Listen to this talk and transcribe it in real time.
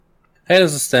Hey,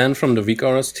 this is Stan from the Weak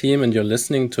Auras team, and you're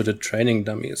listening to the Training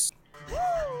Dummies.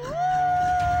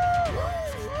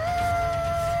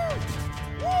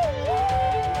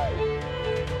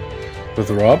 With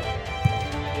Rob.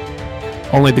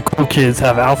 Only the cool kids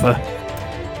have alpha.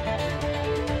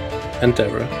 And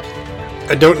Deborah.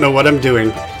 I don't know what I'm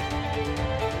doing.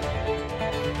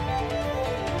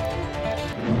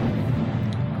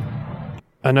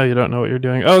 I know you don't know what you're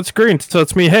doing. Oh, it's green, so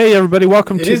it's me. Hey, everybody,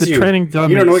 welcome to the Training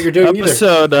Dummies. You don't know what you're doing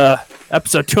either.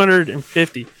 Episode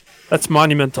 250. That's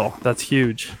monumental. That's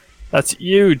huge. That's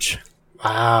huge.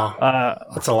 Wow.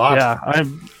 That's a lot. Yeah,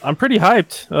 I'm pretty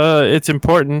hyped. It's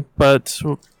important, but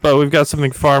we've got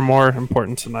something far more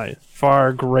important tonight.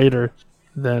 Far greater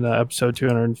than episode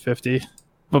 250.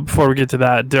 But before we get to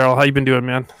that, Daryl, how you been doing,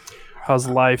 man? How's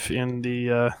life in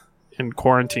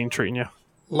quarantine treating you?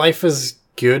 Life is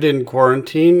good in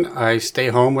quarantine. I stay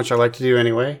home, which I like to do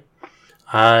anyway.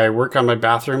 I work on my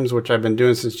bathrooms, which I've been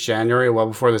doing since January, well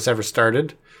before this ever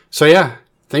started. So yeah,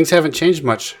 things haven't changed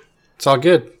much. It's all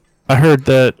good. I heard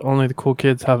that only the cool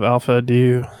kids have alpha. Do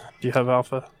you have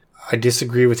alpha? I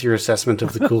disagree with your assessment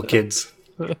of the cool kids.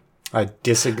 I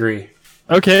disagree.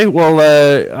 Okay, well,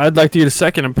 I'd like to get a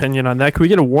second opinion on that. Can we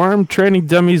get a warm Training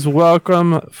Dummies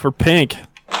welcome for Pink?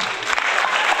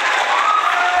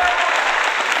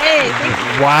 Hey, thank you.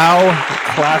 Wow,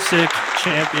 classic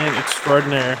champion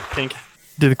extraordinaire, Pink.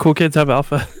 Do the cool kids have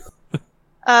alpha?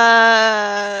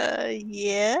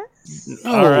 Yeah.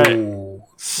 All right. No.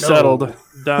 Settled.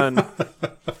 Done.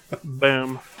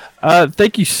 Boom.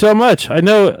 Thank you so much. I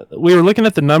know we were looking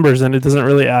at the numbers and it doesn't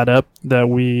really add up that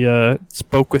we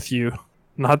spoke with you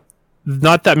not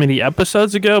that many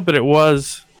episodes ago, but it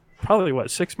was probably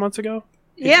 6 months ago?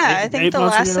 Yeah, I think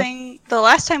the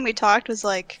last time we talked was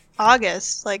like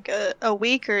August, like a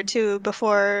week or two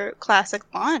before Classic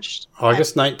launched.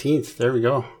 August 19th. There we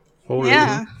go. Holy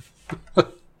yeah.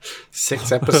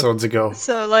 6 episodes ago.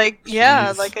 So like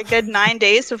a good 9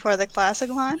 days before the Classic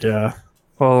launch. Yeah.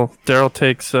 Well, Daryl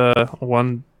takes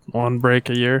one break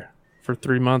a year for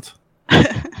 3 months.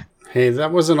 Hey,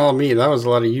 that wasn't all me. That was a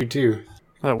lot of you too.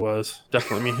 That was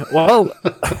definitely me. Well,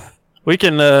 we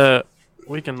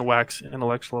can wax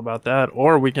intellectual about that,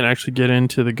 or we can actually get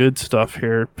into the good stuff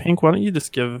here. Pink, why don't you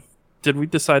just give? Did we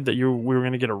decide that we were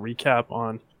going to get a recap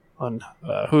on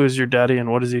who is your daddy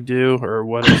and what does he do, or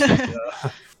what is?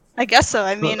 I guess so.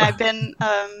 I mean, I've been.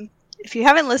 If you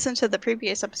haven't listened to the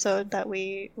previous episode that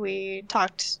we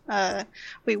talked,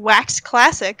 we waxed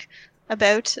Classic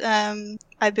about.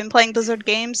 I've been playing Blizzard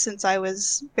games since I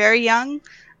was very young.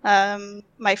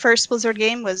 My first Blizzard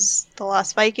game was The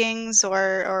Lost Vikings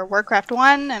or Warcraft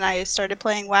 1, and I started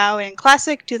playing WoW in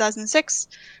Classic 2006,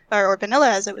 or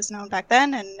Vanilla as it was known back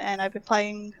then, and I've been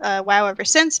playing WoW ever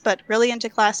since, but really into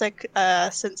Classic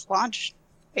since launch,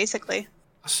 basically.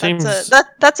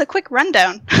 That's a quick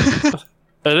rundown.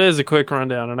 It is a quick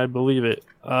rundown, and I believe it.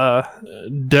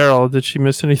 Daryl, did she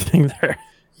miss anything there?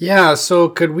 Yeah, so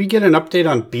could we get an update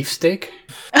on Beefsteak?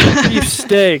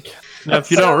 Beefsteak. Now,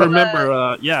 if you don't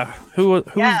remember, who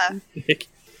Beefsteak?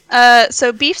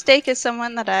 So Beefsteak is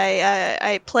someone that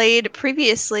I played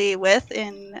previously with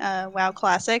in WoW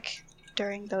Classic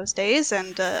during those days,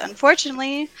 and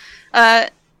unfortunately,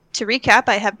 to recap,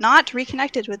 I have not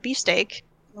reconnected with Beefsteak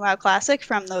in WoW Classic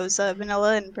from those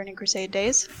Vanilla and Burning Crusade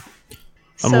days.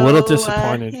 I'm a little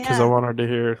disappointed because I wanted to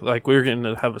hear, like, we were going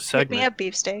to have a segment. Pick me up,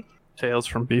 Beefsteak. Tales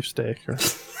from Beefsteak.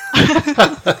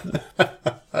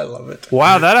 I love it.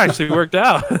 Wow, that actually worked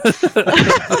out.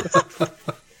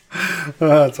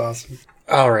 That's awesome.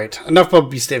 All right, enough about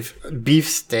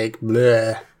beefsteak.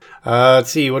 Bleh.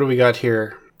 Let's see, what do we got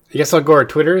here? I guess I'll go our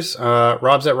Twitters.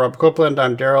 Rob's at Rob Copeland.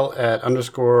 I'm Daryl at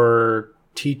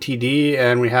 _TTD,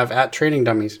 and we have at Training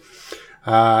Dummies.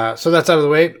 So that's out of the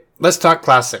way. Let's talk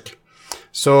Classic.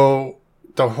 So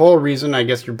the whole reason I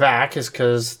guess you're back is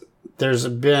because there's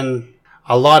been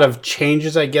a lot of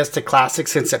changes, I guess, to Classic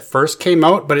since it first came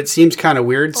out, but it seems kind of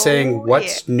weird saying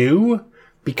what's new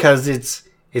because it's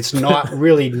not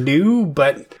really new,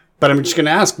 but I'm just going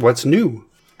to ask, what's new?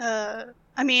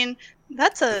 I mean,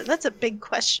 that's a big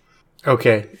question.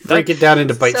 Okay, break it down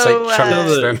into bite-sized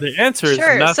chunks then. The answer is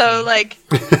sure, nothing. So like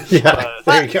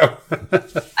there you go.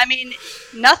 I mean,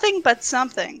 nothing but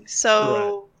something.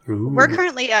 So we're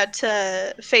currently at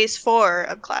phase 4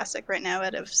 of Classic right now,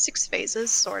 out of 6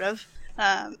 phases, sort of.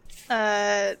 How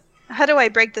do I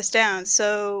break this down?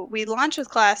 So we launched with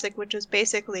Classic, which was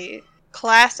basically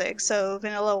Classic, so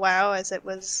Vanilla WoW as it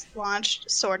was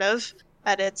launched, sort of,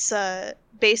 at its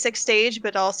basic stage,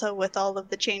 but also with all of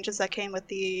the changes that came with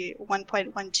the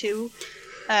 1.12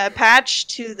 patch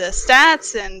to the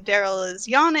stats, and Daryl is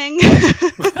yawning.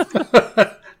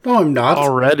 No, I'm not.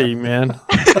 Already, man.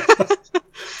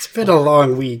 It's been a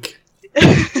long week.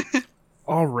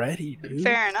 Already, dude.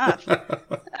 Fair enough.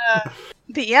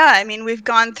 But yeah, I mean, we've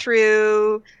gone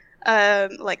through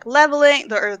like leveling,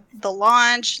 the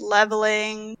launch,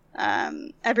 leveling,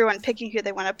 everyone picking who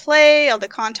they want to play, all the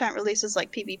content releases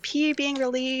like PvP being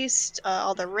released,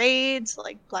 all the raids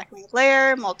like Blackwing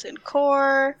Lair, Molten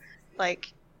Core,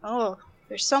 like, oh,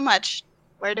 there's so much.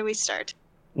 Where do we start?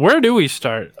 Where do we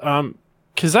start?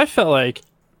 Because I felt like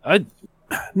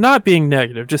not being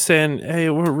negative, just saying, hey, it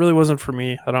really wasn't for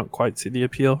me. I don't quite see the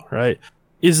appeal, right?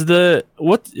 Is there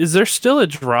still a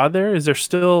draw there? Is there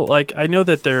still, like, I know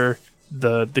that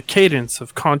the cadence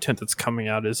of content that's coming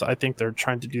out is, I think they're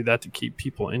trying to do that to keep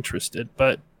people interested,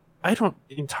 but I don't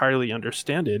entirely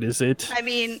understand it. Is it? I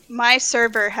mean, my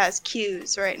server has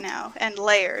queues right now and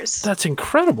layers. That's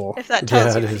incredible. If that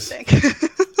tells you it is. anything.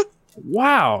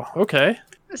 Wow. Okay.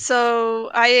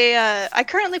 So I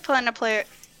currently plan to play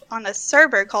on a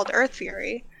server called Earth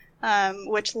Fury,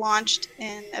 which launched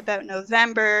in about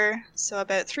November, so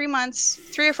about 3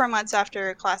 or 4 months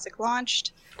after Classic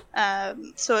launched.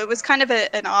 So it was kind of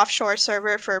an offshore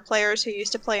server for players who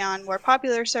used to play on more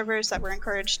popular servers that were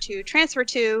encouraged to transfer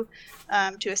to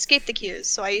escape the queues.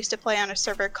 So I used to play on a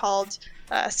server called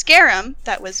Scarum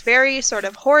that was very sort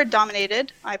of Horde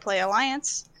dominated. I play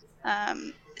Alliance.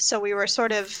 So we were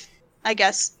sort of, I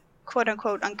guess, quote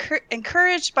unquote,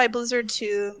 encouraged by Blizzard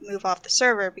to move off the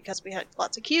server because we had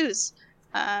lots of queues.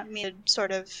 We would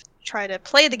sort of try to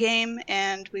play the game,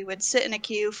 and we would sit in a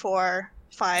queue for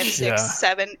 5, 6, Yeah.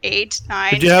 7, 8,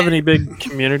 9. Did you have 10 any big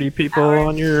community people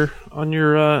hours. on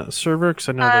your server? Because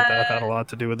I know that had a lot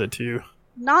to do with it too.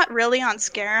 Not really on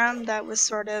Scarum. That was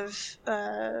sort of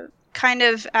kind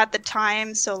of at the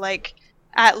time. So like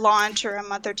at launch or a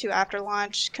month or two after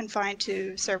launch, confined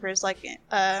to servers like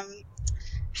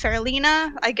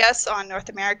Faralina, I guess, on North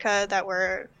America, that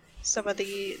were some of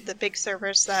the big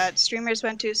servers that streamers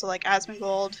went to, so like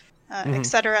Asmongold,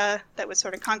 etc., that was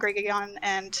sort of congregating on.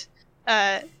 And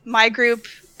my group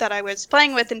that I was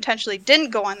playing with intentionally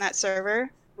didn't go on that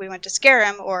server. We went to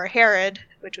Scarum or Herod,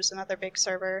 which was another big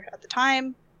server at the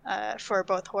time, for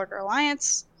both Horde or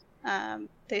Alliance.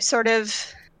 They sort of,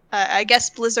 I guess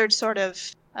Blizzard sort of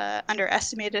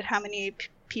underestimated how many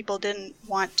people didn't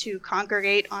want to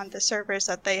congregate on the servers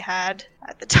that they had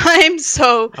at the time.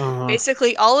 So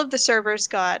basically all of the servers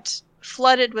got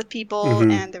flooded with people,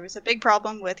 and there was a big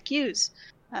problem with queues.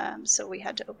 So we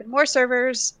had to open more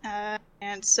servers.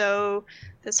 And so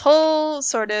this whole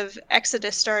sort of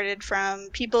exodus started from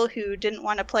people who didn't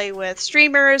want to play with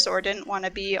streamers or didn't want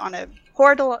to be on a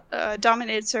Horde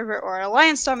dominated server or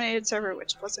Alliance dominated server,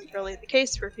 which wasn't really the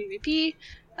case for PvP.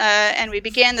 And we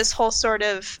began this whole sort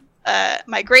of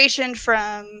migration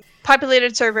from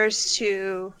populated servers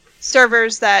to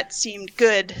servers that seemed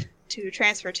good to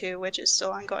transfer to, which is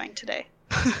still ongoing today.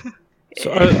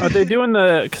 So are they doing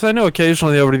the? Because I know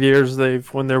occasionally over the years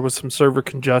when there was some server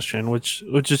congestion, which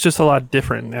is just a lot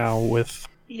different now with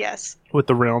Yes. with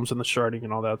the realms and the sharding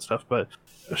and all that stuff. But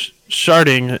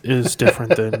sharding is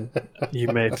different than you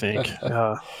may think.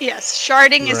 Yes,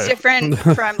 sharding is Right. different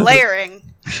from layering.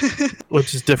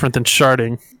 Which is different than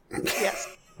sharding. Yes.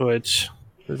 Which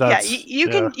Yeah, that's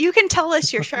you can tell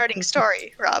us your sharding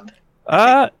story, Rob.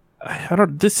 I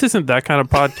don't. This isn't that kind of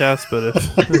podcast, but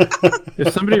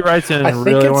if somebody writes in I and think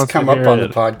really it's wants come to up hear on it,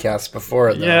 the podcast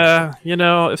before, though.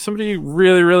 yeah, if somebody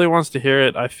really, really wants to hear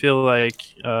it, I feel like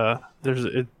there's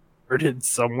it recorded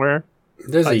somewhere.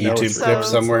 There's a I know YouTube it's clip so-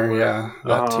 somewhere, yeah,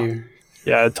 that too.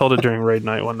 Yeah, I told it during raid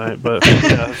night one night, but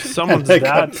yeah, if someone's It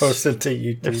got that posted to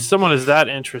if YouTube. someone is that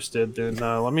interested, then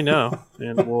let me know,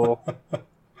 and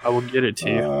I will get it to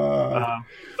you.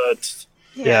 But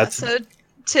Yeah. it's- So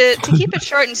to keep it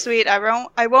short and sweet,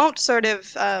 I won't sort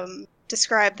of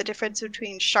describe the difference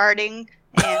between sharding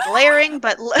and layering,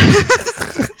 but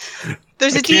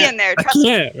there's a T in there. Trust me.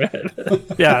 yeah, right.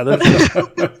 Yeah,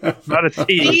 there's not a T.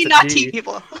 T, it's a not D. T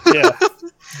people. Yeah,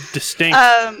 distinct.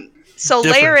 So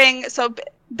Different. layering,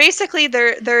 basically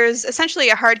there's essentially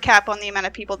a hard cap on the amount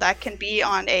of people that can be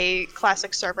on a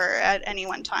classic server at any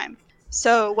one time.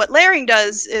 So what layering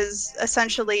does is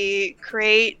essentially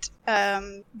create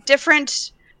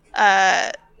different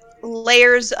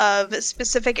layers of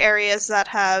specific areas that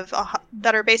have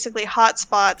that are basically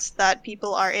hotspots that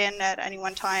people are in at any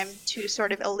one time to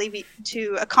sort of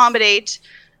accommodate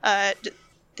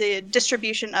the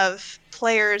distribution of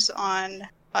players on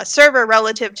a server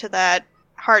relative to that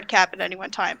hard cap at any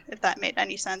one time. If that made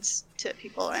any sense to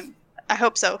people, I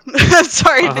hope so. I'm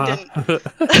sorry if it didn't.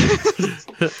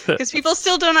 Uh-huh. Because people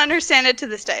still don't understand it to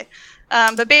this day.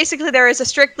 But basically, there is a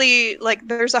strictly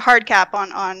there's a hard cap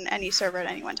on any server at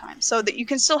any one time, so that you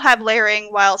can still have layering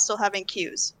while still having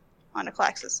queues on a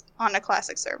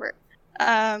classic server.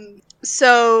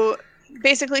 So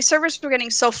basically, servers were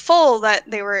getting so full that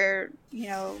they were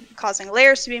causing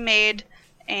layers to be made,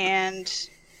 and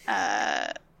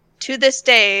to this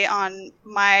day on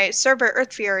my server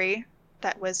Earth Fury,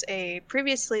 that was a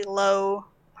previously low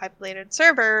populated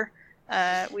server.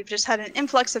 We've just had an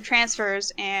influx of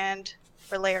transfers, and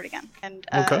we're layered again. And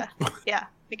Okay. yeah,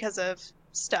 because of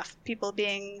stuff, people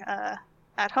being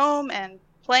at home and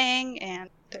playing, and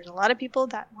there's a lot of people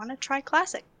that want to try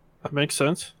Classic. That makes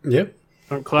sense. Yep.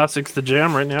 Classic's the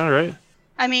jam right now, right?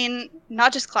 I mean,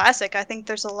 not just Classic. I think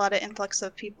there's a lot of influx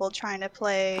of people trying to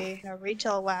play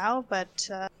retail WoW, but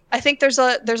I think there's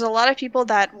a lot of people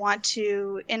that want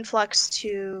to influx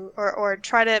to or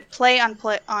try to play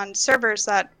on servers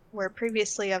that were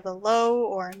previously of a low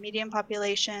or medium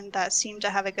population that seem to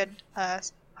have a good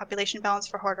population balance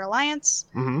for Horde Alliance,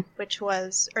 Mm-hmm. which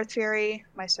was Earth Fury,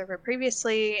 my server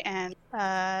previously, and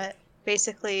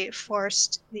basically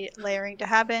forced the layering to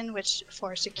happen, which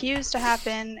forced the queues to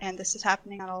happen, and this is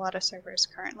happening on a lot of servers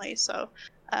currently. So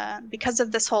because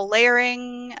of this whole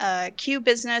layering queue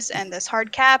business and this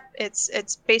hard cap, it's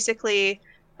basically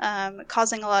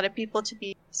causing a lot of people to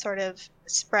be sort of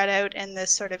spread out in this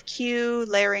sort of queue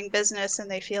layering business, and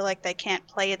they feel like they can't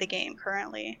play the game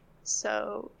currently.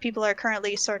 So people are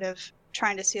currently sort of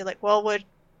trying to see, like, well,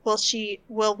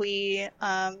 will we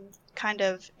kind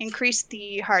of increase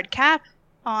the hard cap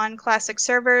on classic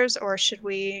servers, or should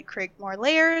we create more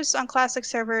layers on classic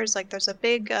servers? Like, there's a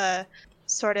big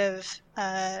sort of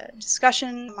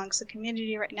discussion amongst the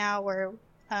community right now where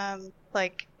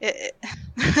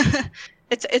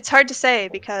it's hard to say,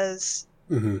 because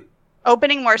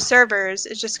opening more servers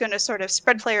is just going to sort of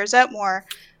spread players out more,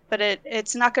 but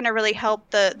it's not going to really help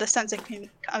the sense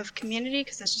of community,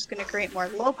 because it's just going to create more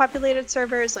low populated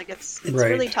servers. Like, it's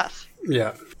Right. really tough.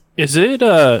 Yeah. Is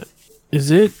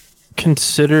it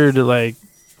considered like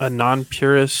a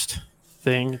non-purist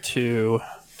thing to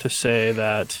say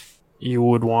that you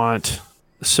would want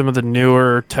some of the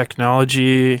newer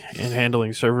technology in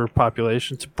handling server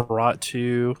populations brought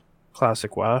to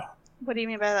Classic WoW? What do you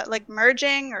mean by that? Like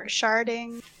merging or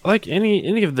sharding? Like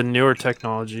any of the newer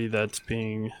technology that's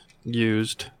being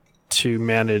used to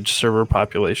manage server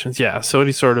populations. Yeah, so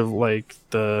any sort of like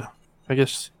the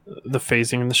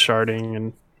phasing and the sharding,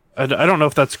 and I don't know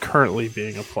if that's currently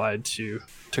being applied to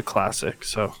Classic.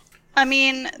 So I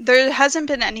mean, there hasn't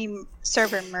been any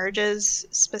server merges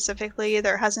specifically.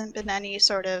 There hasn't been any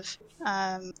sort of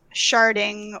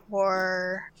sharding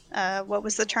or what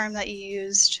was the term that you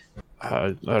used?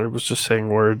 I was just saying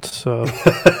words. So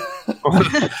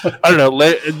I don't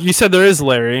know. You said there is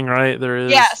layering, right? There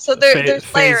is. Yeah, so there's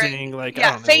phasing. layering. Like, I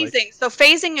Yeah, don't know, phasing. So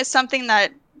phasing is something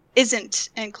that isn't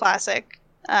in Classic,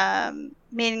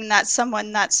 meaning that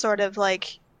someone that's sort of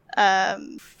like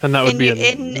and that would be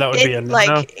a no.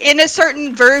 in a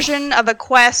certain version of a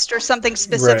quest or something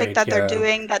specific Right, that they're yeah.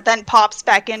 doing that then pops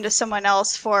back into someone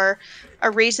else for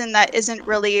a reason that isn't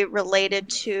really related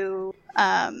to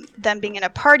them being in a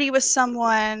party with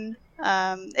someone.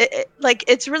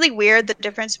 It's really weird, the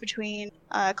difference between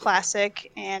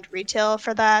Classic and retail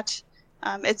for that.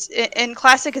 In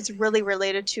Classic, it's really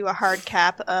related to a hard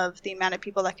cap of the amount of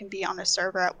people that can be on a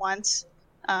server at once.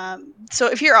 So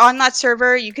if you're on that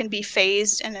server, you can be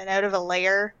phased in and out of a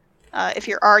layer. If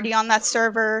you're already on that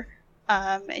server,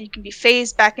 you can be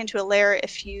phased back into a layer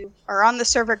if you are on the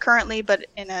server currently, but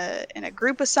in a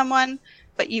group with someone.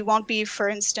 But you won't be, for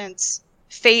instance,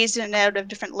 phased in and out of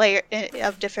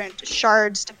different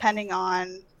shards depending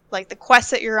on like the quests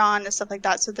that you're on and stuff like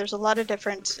that. So there's a lot of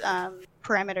different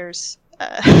parameters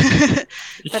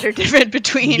that are different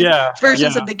between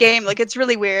versions of the game. Like, it's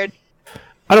really weird.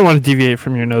 I don't want to deviate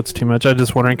from your notes too much. I'm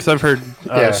just wondering, because I've heard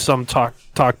some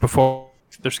talk before.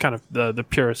 There's kind of the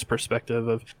purist perspective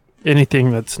of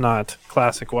anything that's not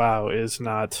Classic WoW is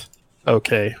not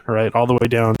okay, right? All the way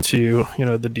down to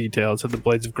the details of the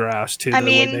Blades of Grass to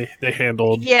way they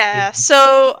handled. Yeah.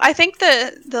 So I think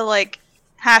the like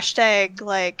hashtag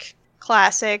like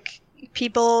Classic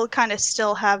people kind of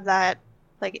still have that,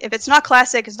 like, if it's not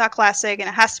Classic, it's not Classic, and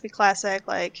it has to be Classic.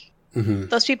 Like,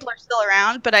 those people are still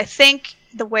around, but I think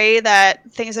the way that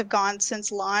things have gone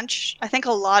since launch, I think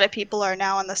a lot of people are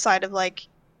now on the side of like,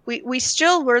 we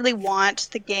still really want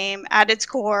the game at its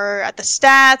core, at the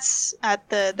stats, at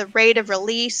the rate of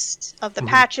release of the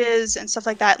patches and stuff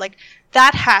like that. Like,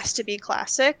 that has to be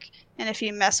Classic, and if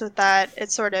you mess with that,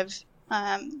 it sort of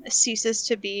ceases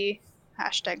to be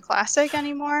 #classic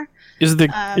anymore. Is the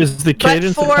but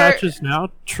cadence of for- patches now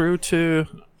true to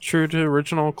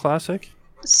original classic?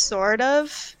 Sort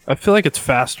of. I feel like it's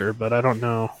faster, but I don't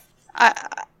know.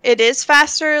 It is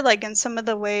faster, like in some of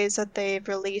the ways that they've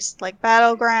released, like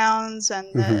Battlegrounds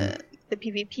and the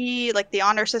PvP, like the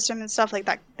honor system and stuff like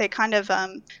that. They kind of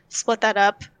split that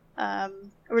up,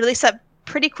 released that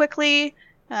pretty quickly,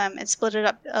 and split it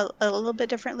up a little bit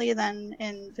differently than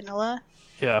in vanilla.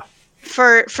 Yeah.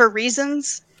 For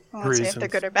reasons. I won't say if they're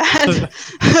good or bad.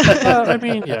 I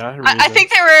mean, yeah. I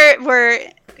think they were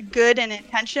good in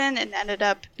intention and ended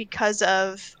up because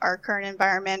of our current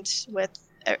environment with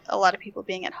a lot of people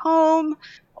being at home,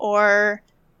 or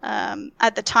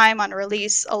at the time on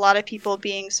release, a lot of people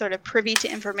being sort of privy to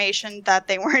information that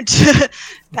they weren't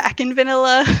back in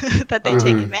vanilla that they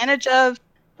take advantage of.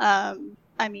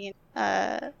 I mean,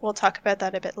 we'll talk about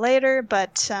that a bit later,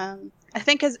 but I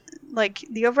think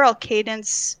the overall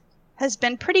cadence has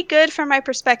been pretty good from my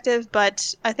perspective,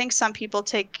 but I think some people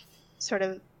take sort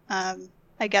of,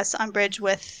 I guess, umbrage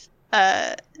with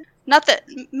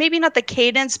maybe not the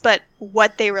cadence, but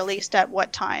what they released at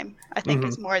what time, I think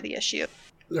is more the issue.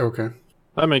 Okay.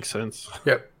 That makes sense.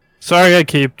 Yep. Sorry, I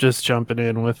keep just jumping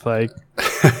in with like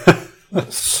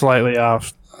slightly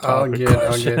off. I'll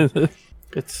get.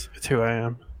 It's who I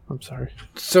am. I'm sorry.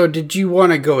 So did you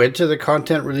want to go into the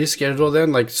content release schedule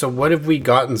then? Like, so what have we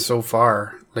gotten so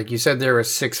far? Like you said, there were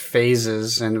 6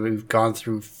 phases and we've gone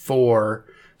through 4.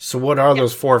 So what are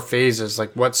those 4 phases?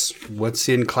 Like what's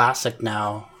in Classic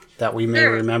now that we may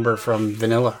remember from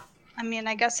vanilla? I mean,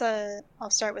 I guess I'll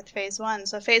start with phase 1.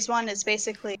 So phase 1 is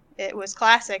basically, it was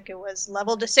Classic. It was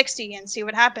level to 60 and see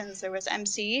what happens. There was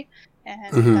MC,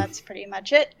 and that's pretty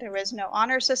much it. There was no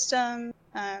honor system.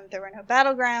 There were no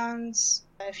battlegrounds.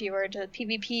 If you were to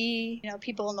PvP,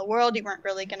 people in the world, you weren't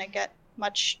really going to get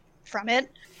much from it.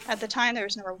 At the time, there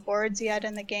was no rewards yet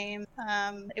in the game.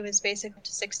 It was basically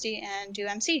to 60 and do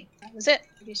MC. That was it.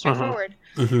 Pretty straightforward.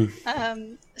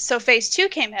 So phase 2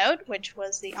 came out, which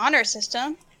was the honor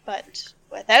system, but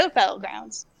without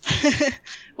battlegrounds,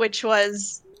 which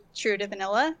was true to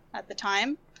vanilla at the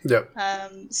time. Yep.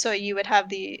 So you would have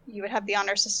the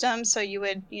honor system. So you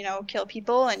would kill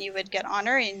people and you would get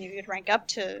honor and you would rank up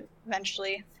to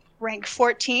eventually rank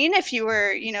 14 if you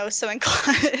were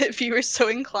so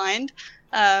inclined.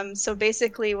 So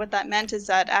basically, what that meant is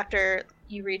that after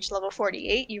you reached level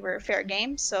 48, you were fair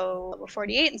game. So level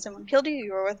 48 and someone killed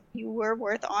you, you were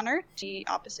worth honor to the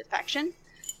opposite faction.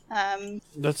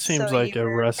 That seems like a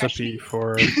recipe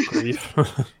for grief.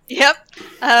 Yep.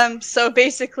 So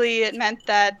basically it meant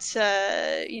that,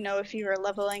 if you were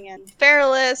leveling in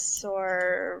Feralus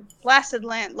or Blasted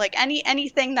Land, like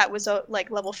anything that was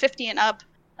like level 50 and up,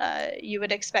 you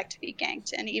would expect to be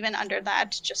ganked. And even under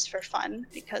that, just for fun,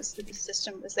 because the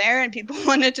system was there and people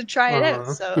wanted to try it out.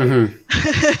 So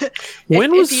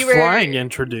when was flying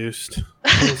introduced?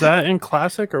 Was that in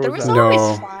Classic, or there was was that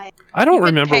always flying. I don't you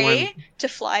remember pay when to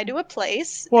fly to a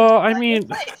place. Well, I mean,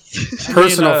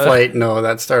 personal flight. No,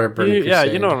 that started Burning Crusade. Yeah,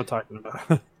 you know what I'm talking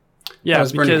about. Yeah,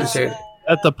 because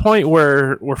at the point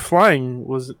where flying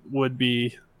would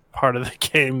be part of the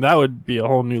game, that would be a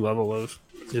whole new level of.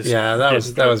 That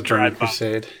was Burning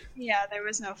Crusade. Yeah, there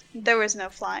was no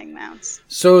flying mounts.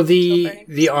 So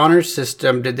the honor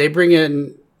system, did they bring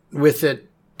in with it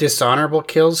dishonorable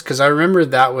kills? Because I remember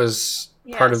that was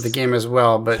part of the game as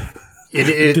well, but it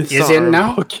is in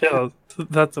now? Kills.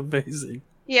 That's amazing.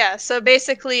 Yeah, so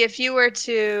basically if you were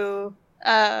to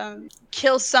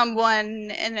kill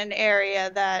someone in an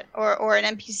area that or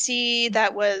an NPC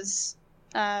that was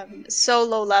so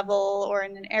low level, or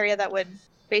in an area that would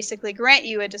basically grant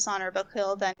you a dishonorable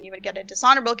kill, then you would get a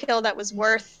dishonorable kill that was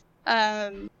worth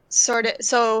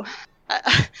so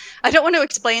I don't want to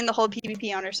explain the whole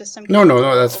PvP honor system. No,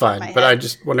 that's fine. But I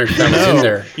just wonder if that was in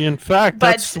there. In fact,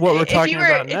 that's what we're talking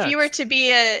about next. If you were to be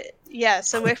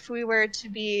if we were to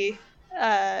be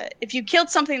if you killed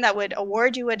something that would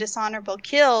award you a dishonorable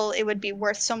kill, it would be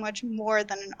worth so much more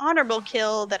than an honorable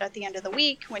kill that at the end of the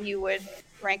week, when you would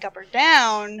rank up or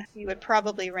down, you would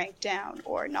probably rank down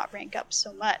or not rank up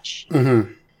so much.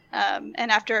 And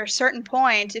after a certain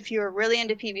point, if you were really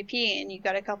into PvP and you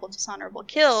got a couple dishonorable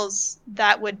kills,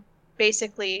 that would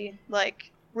basically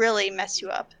really mess you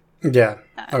up. Yeah.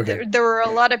 Okay. There were a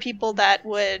lot of people that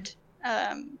would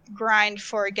grind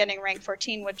for getting rank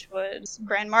 14, which was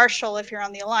Grand Marshal if you're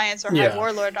on the Alliance, or High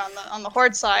Warlord on the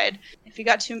Horde side. If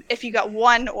you got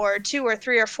 1 or 2 or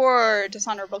 3 or 4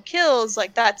 dishonorable kills,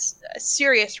 that's a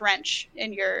serious wrench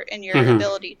in your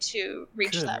ability to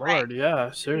reach that rank.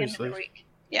 Yeah, seriously.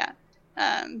 Yeah.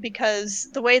 because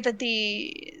the way that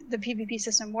the PvP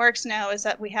system works now is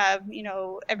that we have,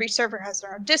 every server has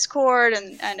their own Discord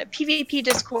and a PvP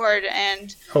Discord,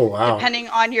 and Oh wow. depending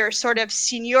on your sort of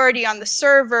seniority on the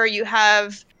server, you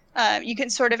have you can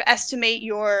sort of estimate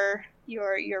your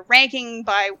ranking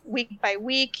by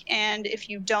week, and if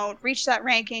you don't reach that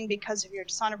ranking because of your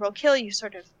dishonorable kill, you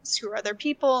sort of screw other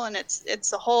people, and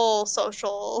it's a whole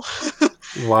social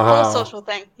Wow. whole social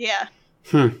thing. Yeah.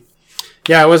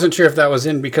 Yeah, I wasn't sure if that was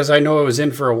in because I know it was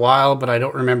in for a while, but I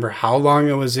don't remember how long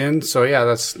it was in. So yeah,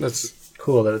 that's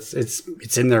cool that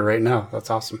it's in there right now. That's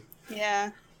awesome.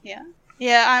 Yeah.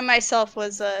 I myself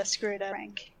was screwed at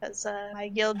rank because my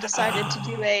guild decided to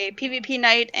do a PvP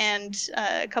night, and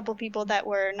a couple people that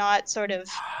were not sort of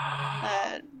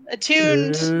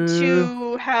attuned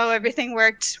to how everything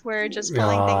worked were just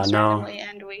pulling things randomly,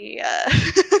 and we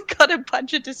got a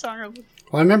bunch of dishonorable.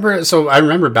 Well, I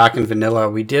remember back in vanilla,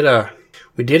 we did a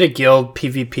guild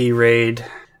PvP raid.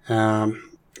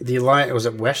 The Alliance, was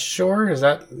it West Shore? Is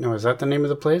that the name of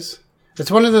the place?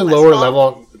 It's one of the lower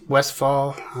level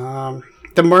Westfall.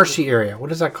 The marshy area. What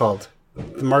is that called?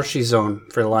 The marshy zone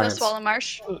for the Alliance. Westfall and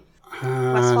Marsh.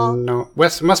 Westfall? No,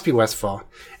 must be Westfall.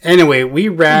 Anyway, we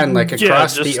ran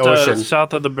across the ocean.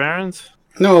 South of the Barrens.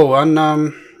 No,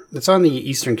 it's on the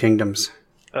Eastern Kingdoms.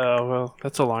 Oh well,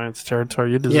 that's Alliance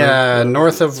territory. You deserve Yeah,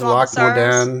 north of Loch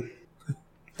Mordan.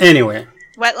 Anyway,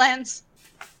 Wetlands.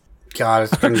 God,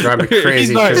 it's going to drive me crazy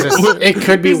He's not- because it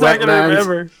could be He's not gonna wetlands.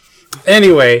 remember.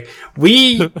 Anyway,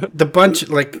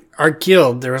 our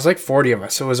guild, there was 40 of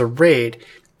us. So it was a raid,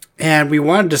 and we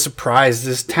wanted to surprise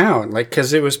this town,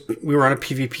 because we were on a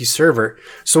PvP server.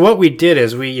 So what we did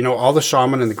is all the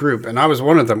shaman in the group, and I was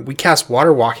one of them. We cast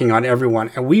water walking on everyone,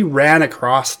 and we ran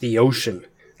across the ocean,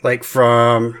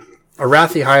 from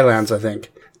Arathi Highlands, I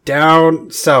think,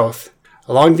 down south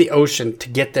along the ocean to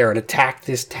get there and attack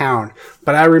this town.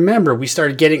 But I remember we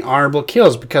started getting honorable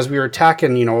kills because we were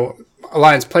attacking,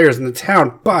 Alliance players in the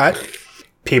town, but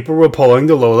people were pulling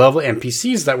the low-level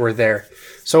NPCs that were there.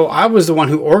 So I was the one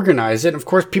who organized it. Of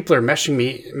course, people are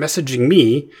messaging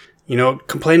me,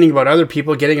 complaining about other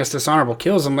people getting us dishonorable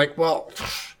kills. I'm like, well,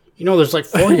 there's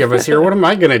 40 of us here. What am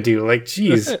I going to do?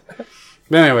 Jeez.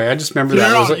 But anyway, I just remember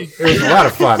that. It was a lot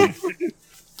of fun.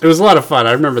 It was a lot of fun.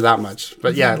 I remember that much.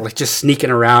 But yeah, just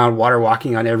sneaking around, water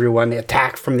walking on everyone, the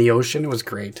attack from the ocean. It was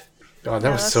great. Oh,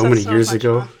 that was so many years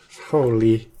ago. Fun.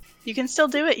 Holy. You can still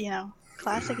do it,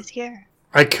 Classic is here.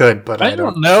 I could, but I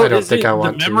don't know. I don't is think it I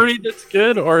want the memory that's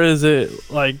good, or is it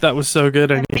that was so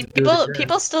good? I need to do it again?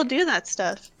 People still do that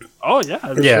stuff, Oh yeah,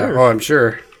 I'm Yeah, sure. oh, I'm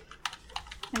sure.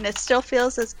 and it still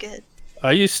feels as good.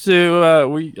 I used to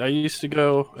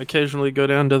occasionally go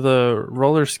down to the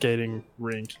roller skating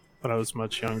rink when I was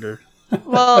much younger.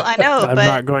 Well, I know, I'm but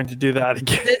not going to do that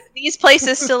again. these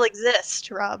places still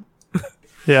exist, Rob.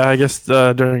 Yeah, I guess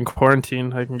during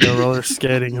quarantine I can go roller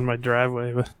skating in my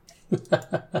driveway.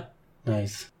 But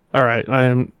Nice. all right,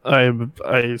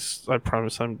 I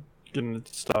promise I'm gonna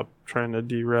stop trying to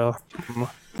derail.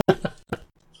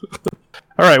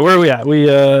 All right, where are we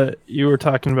at? You were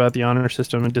talking about the honor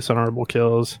system and dishonorable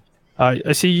kills.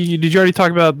 I see. Did you already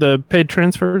talk about the paid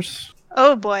transfers?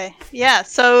 Oh boy, yeah.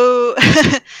 So,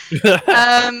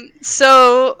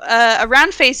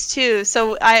 around phase 2,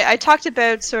 so I talked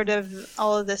about sort of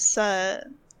all of this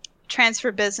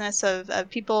transfer business of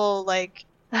people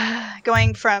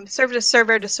going from server to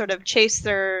server to sort of chase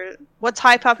their what's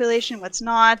high population, what's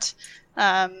not.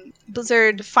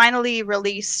 Blizzard finally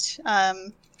released,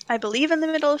 I believe, in the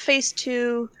middle of phase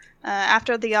 2.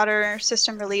 After the honor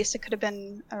system released, it could have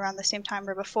been around the same time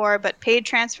or before, but paid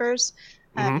transfers.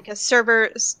 Because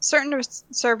certain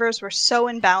servers were so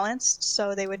imbalanced,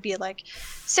 so they would be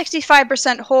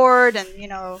 65% Horde and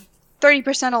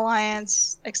 30%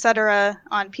 Alliance, etc.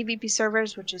 on PvP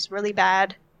servers, which is really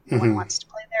bad. No one wants to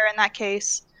play there in that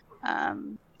case.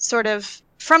 Sort of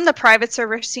from the private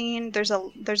server scene, there's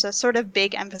a sort of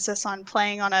big emphasis on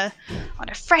playing on a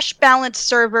fresh, balanced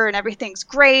server, and everything's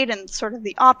great and sort of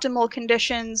the optimal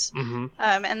conditions. And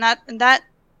that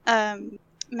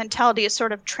mentality is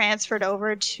sort of transferred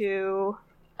over to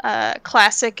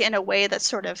Classic in a way that's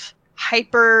sort of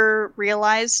hyper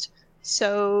realized.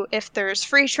 So if there's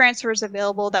free transfers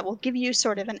available that will give you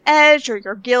sort of an edge, or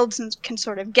your guilds can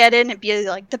sort of get in and be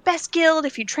the best guild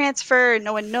if you transfer and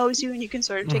no one knows you and you can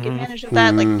sort of take advantage of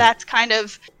that. That's kind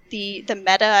of the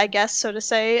meta, I guess, so to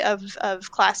say,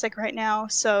 of Classic right now.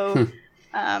 So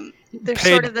there's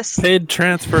sort of this paid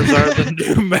transfers are the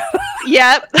new meta.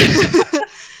 Yep.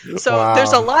 So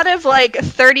there's a lot of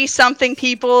 30-something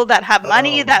people that have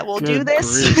money that will do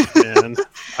this. Grief, man.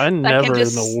 I never in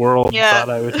the world thought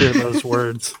I would hear those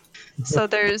words. So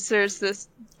there's this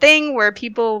thing where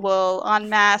people will en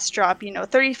masse drop,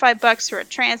 $35 for a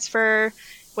transfer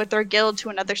with their guild to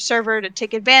another server to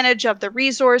take advantage of the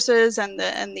resources and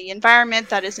the environment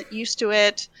that isn't used to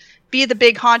it, be the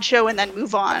big honcho, and then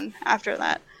move on after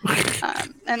that.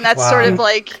 And that's sort of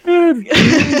like... I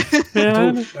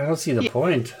don't see the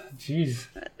point. Jeez.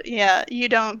 Yeah, you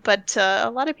don't, but a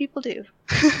lot of people do.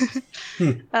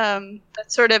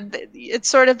 It's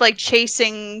sort of like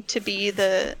chasing to be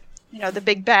the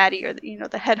big baddie, or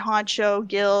the head honcho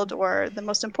guild, or the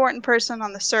most important person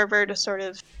on the server to sort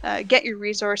of get your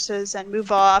resources and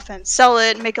move off and sell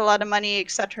it, make a lot of money,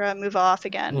 etc. Move off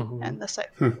again, and this type.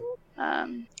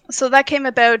 So that came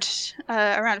about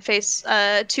around phase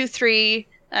 2-3,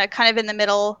 kind of in the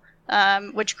middle.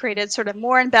 Which created sort of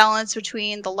more imbalance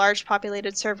between the large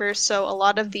populated servers. So a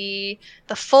lot of the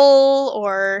full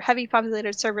or heavy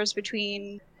populated servers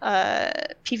between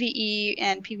PvE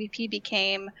and PvP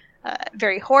became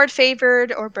very Horde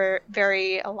favored or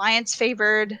very Alliance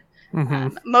favored.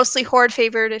 Mostly Horde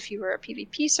favored if you were a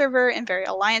PvP server, and very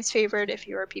Alliance favored if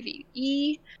you were a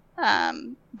PvE.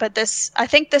 But I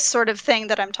think this sort of thing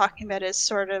that I'm talking about is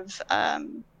sort of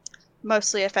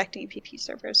mostly affecting PvP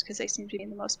servers because they seem to be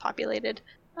the most populated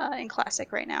in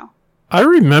Classic right now. I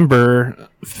remember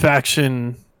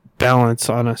faction balance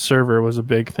on a server was a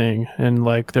big thing, and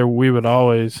like we would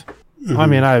always. I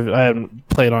mean, I haven't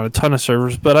played on a ton of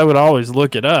servers, but I would always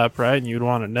look it up, right? And you'd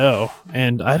want to know.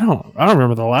 And I don't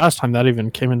remember the last time that even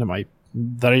came into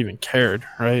that I even cared,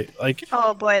 right? Like,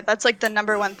 oh boy, that's like the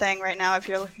number one thing right now. If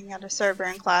you're looking at a server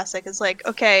in Classic, is like,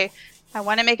 okay, I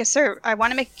want to make a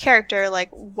character. Like,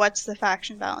 what's the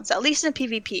faction balance? At least in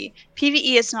PvP.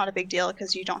 PvE is not a big deal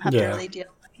because you don't have to really deal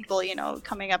with people,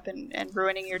 coming up and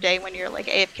ruining your day when you're like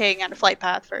AFKing on a flight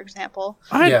path, for example.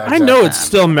 I know it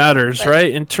still matters,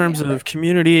 right? In terms of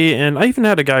community, and I even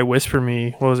had a guy whisper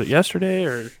me. What was it, yesterday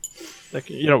or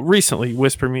recently?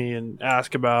 Whisper me and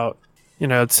ask about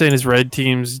saying his red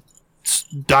teams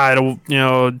died a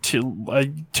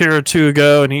tier or two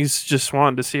ago, and he's just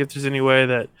wanting to see if there's any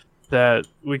way that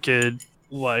we could,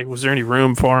 like, was there any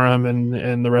room for him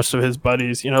and the rest of his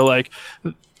buddies,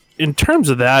 in terms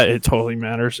of that, it totally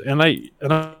matters. And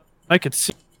I could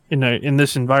see in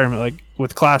this environment, like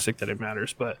with Classic, that it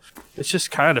matters, but it's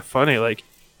just kind of funny, like,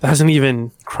 that hasn't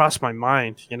even crossed my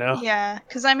mind, Yeah,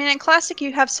 because I mean, in Classic,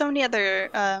 you have so many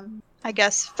other, I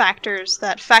guess, factors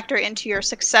that factor into your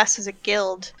success as a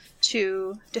guild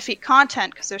to defeat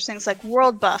content, because there's things like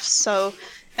world buffs. So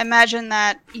imagine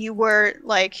that you were,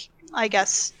 like, I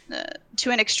guess,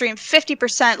 to an extreme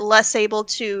 50% less able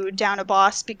to down a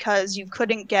boss because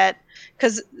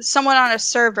someone on a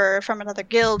server from another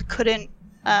guild couldn't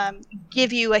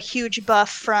give you a huge buff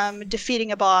from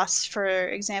defeating a boss. For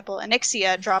example,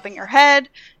 Onyxia dropping her head,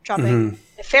 dropping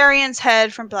Nefarian's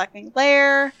head from Blackwing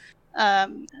Lair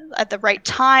at the right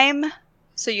time.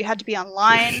 So you had to be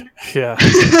online. Yeah,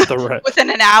 within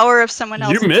an hour of someone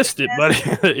else. You missed it, buddy.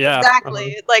 Yeah,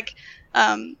 exactly. Like,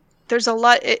 there's a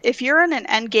lot. If you're in an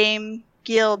endgame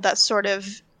guild that's sort of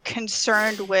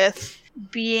concerned with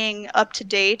being up to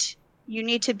date, you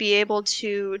need to be able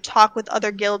to talk with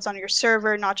other guilds on your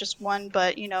server, not just one,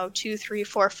 but 2, 3,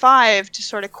 4, 5, to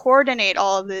sort of coordinate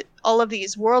all of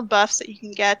these world buffs that you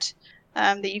can get,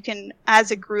 that you can,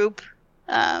 as a group,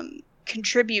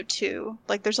 contribute to.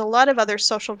 Like, there's a lot of other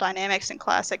social dynamics in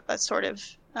Classic that sort of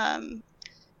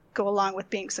go along with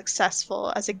being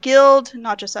successful as a guild,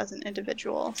 not just as an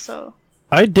individual. So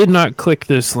I did not click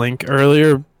this link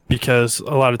earlier because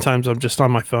a lot of times I'm just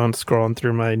on my phone scrolling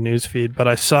through my news feed, but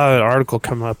I saw an article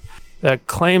come up that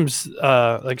claims, like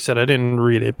I said, I didn't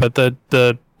read it, but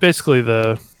basically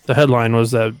the headline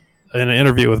was that in an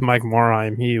interview with Mike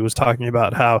Morheim, he was talking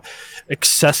about how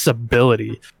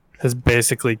accessibility has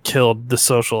basically killed the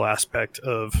social aspect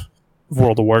of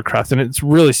World of Warcraft, and it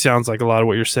really sounds like a lot of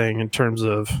what you're saying in terms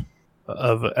of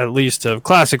at least of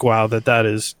Classic WoW, that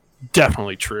is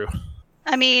definitely true.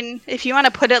 I mean, if you want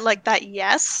to put it like that,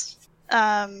 yes.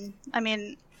 I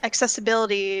mean,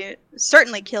 accessibility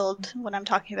certainly killed what I'm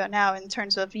talking about now, in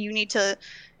terms of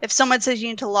if someone says you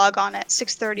need to log on at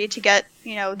 6:30 to get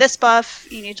this buff,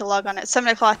 you need to log on at 7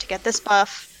 o'clock to get this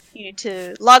buff. You need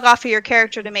to log off of your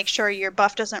character to make sure your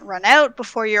buff doesn't run out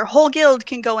before your whole guild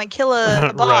can go and kill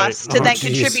a boss to then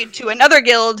contribute to another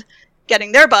guild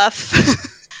getting their buff.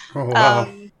 Oh, wow.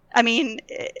 I mean,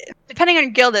 depending on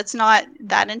your guild, it's not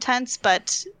that intense,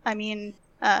 but I mean,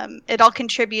 it all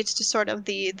contributes to sort of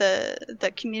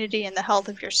the community and the health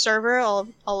of your server, all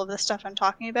of the stuff I'm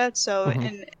talking about. So,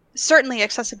 and certainly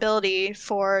accessibility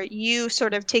for you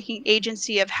sort of taking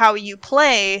agency of how you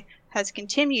play has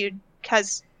contributed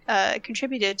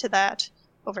to that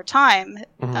over time.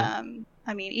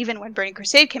 I mean, even when Burning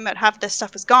Crusade came out, half this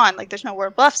stuff was gone. Like, there's no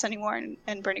War Bluffs anymore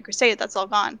in Burning Crusade. That's all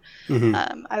gone.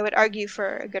 Mhm. I would argue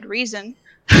for a good reason.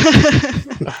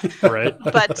 Right.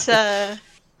 But,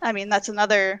 I mean, that's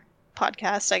another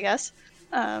podcast, I guess.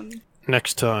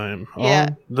 Next time Yeah.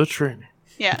 on the training.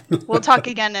 Yeah, we'll talk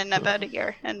again in about a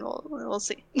year, and we'll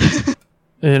see.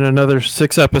 In another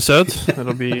 6 episodes,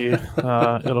 it'll be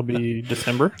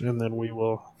December, and then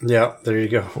we'll Yeah, there you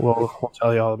go.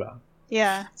 tell you all about it.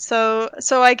 Yeah. So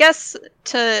I guess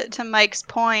to Mike's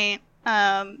point,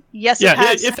 yes, Yeah, it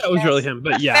has, if that was really him,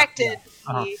 but yeah. affected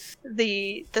Uh-huh.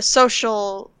 the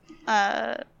social,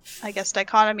 I guess,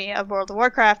 dichotomy of World of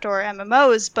Warcraft or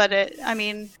MMOs. But I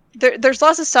mean, there's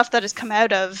lots of stuff that has come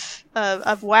out of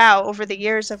WoW over the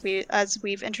years as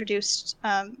we've introduced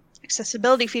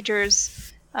accessibility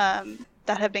features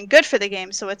that have been good for the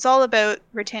game. So it's all about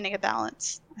retaining a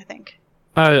balance, I think.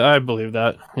 I believe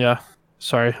that. Yeah.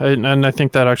 Sorry, and I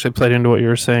think that actually played into what you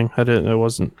were saying. I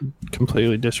wasn't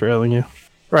completely disrailing you.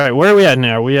 Right, where are we at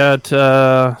now? Are we at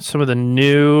some of the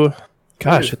new?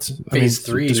 Gosh, Phase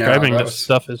 3 now, describing that this was-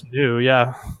 stuff is new,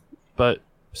 yeah. But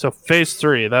so phase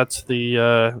 3, that's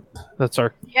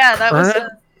our Yeah, that was.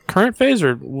 current phase,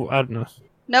 or I don't know.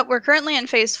 No, we're currently in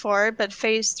Phase 4, but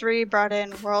Phase 3 brought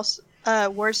in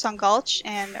Warsong Gulch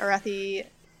and Arathi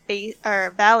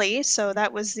Valley, so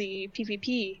that was the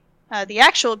PvP, the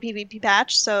actual PvP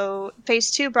patch. So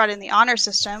Phase 2 brought in the honor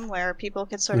system, where people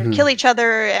could sort of kill each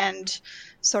other and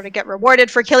sort of get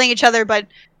rewarded for killing each other, but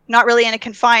not really in a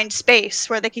confined space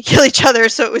where they could kill each other,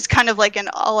 so it was kind of like an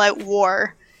all-out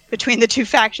war between the two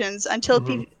factions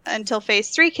until Phase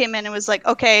 3 came in and was like,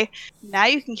 okay, now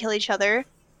you can kill each other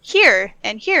here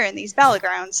and here in these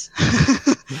battlegrounds.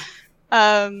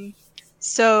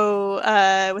 So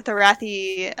with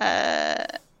Arathi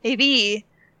AV,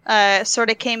 sort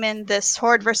of came in this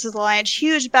Horde versus Alliance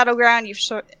huge battleground.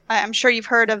 I'm sure you've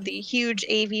heard of the huge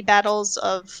AV battles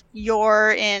of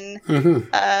yore in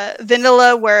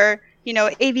Vanilla, where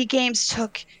AV games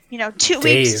took 2 weeks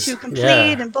Days. to complete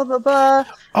Yeah. and blah blah blah.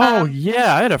 Oh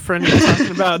yeah, I had a friend who was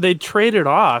talking about they traded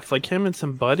off. Like him and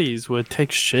some buddies would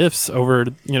take shifts over,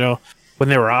 when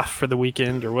they were off for the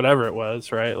weekend or whatever it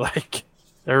was, right? Like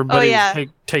everybody yeah. would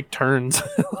take turns.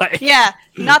 Like, Yeah,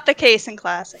 not the case in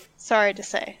Classic. Sorry to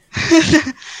say.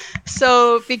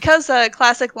 So because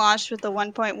Classic launched with the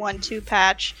 1.12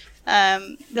 patch,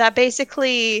 that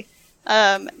basically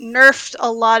nerfed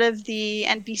a lot of the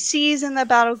NPCs in the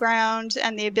battleground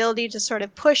and the ability to sort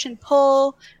of push and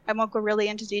pull. I won't go really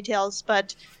into details,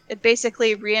 but it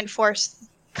basically reinforced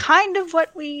kind of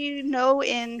what we know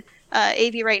in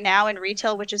AV right now in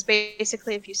retail, which is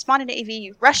basically if you spawn in AV,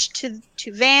 you rush to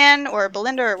Van or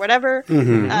Belinda or whatever.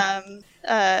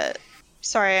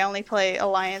 Sorry, I only play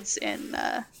Alliance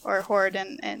or Horde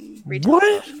in retail.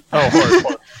 what? Oh,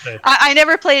 Horde. Okay. I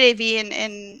never played AV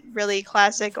in really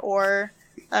Classic or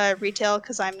retail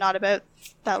because I'm not about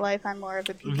that life. I'm more of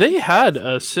a PvP. They had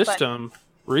a system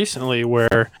recently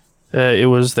where it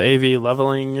was the AV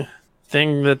leveling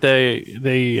thing that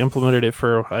they implemented it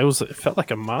for. It felt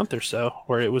like a month or so,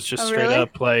 where it was just straight really?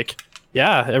 up like,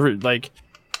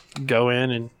 go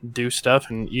in and do stuff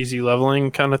and easy leveling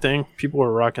kind of thing. People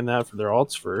were rocking that for their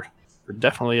alts for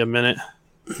definitely a minute.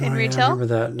 in I retail. remember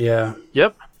that. Yeah.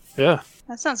 Yep. Yeah.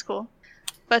 That sounds cool.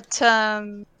 But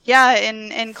yeah,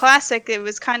 in Classic, it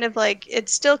was kind of like it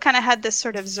still kind of had this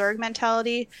sort of Zerg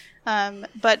mentality,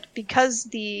 but because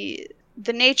the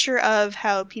nature of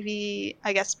how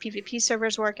PvP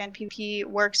servers work and PvP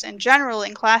works in general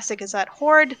in Classic is that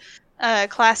Horde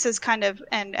classes kind of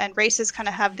and races kind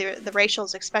of have the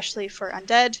racials, especially for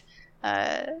undead,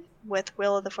 with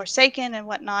Will of the Forsaken and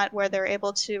whatnot, where they're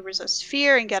able to resist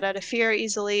fear and get out of fear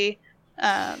easily.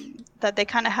 That they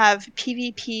kind of have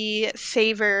PvP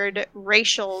favored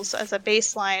racials as a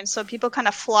baseline, so people kind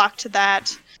of flock to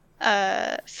that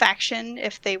faction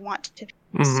if they want to.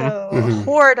 So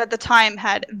Horde at the time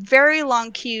had very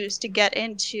long queues to get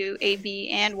into AV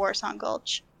and Warsong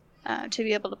Gulch to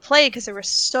be able to play, because there were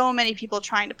so many people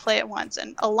trying to play at once.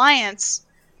 And Alliance,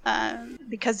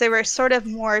 because they were sort of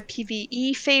more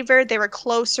PvE favored, they were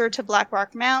closer to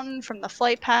Blackrock Mountain from the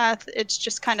flight path. It's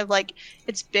just kind of like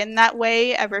it's been that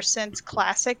way ever since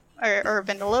Classic or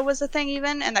Vanilla was a thing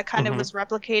even, and that kind of was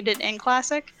replicated in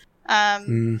Classic.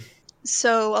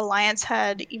 So Alliance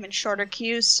had even shorter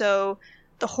queues, so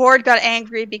the Horde got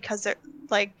angry because they're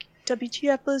like,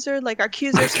 WTF Blizzard, like our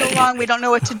queues are so long, we don't know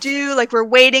what to do, like we're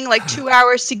waiting like 2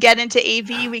 hours to get into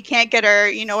AV, we can't get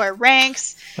our our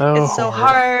ranks. Oh, It's so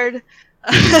hard.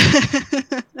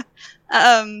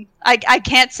 I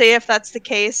can't say if that's the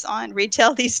case on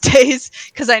retail these days,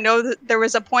 because I know that there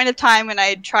was a point of time when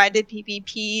I tried to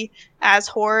PvP as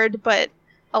Horde, but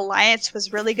Alliance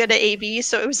was really good at AB,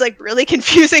 so it was like really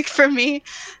confusing for me.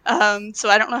 So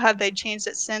I don't know how they changed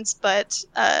it since, but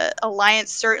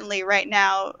Alliance certainly right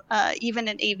now, even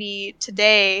in AB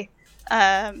today,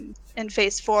 in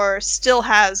Phase 4, still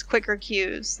has quicker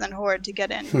queues than Horde to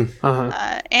get in.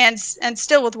 And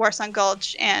still with Warsong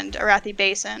Gulch and Arathi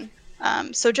Basin.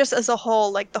 So just as a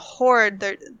whole, like the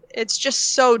Horde, it's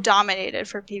just so dominated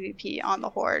for PvP on the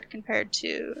Horde compared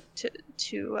to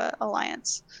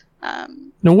Alliance.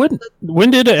 Now,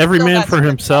 when did Every Still Man that's for what's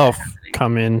Himself happening.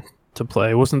 come in to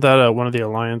play? Wasn't that one of the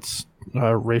Alliance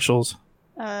racials?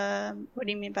 What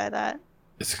do you mean by that?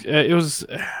 It was,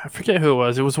 I forget who it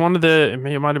was. It was one of the,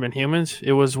 it might have been humans.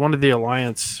 It was one of the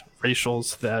Alliance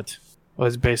racials that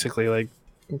was basically like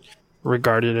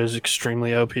regarded as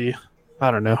extremely OP. I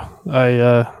don't know.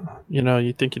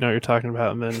 You think you know what you're talking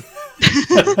about, and then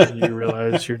you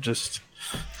realize you're just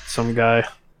some guy.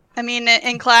 I mean,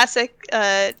 in Classic,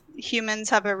 humans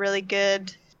have a really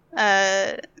good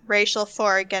racial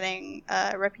for getting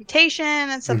reputation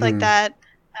and stuff like that.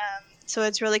 So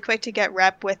it's really quick to get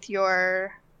rep with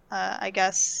your,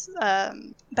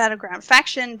 battleground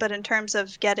faction. But in terms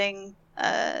of getting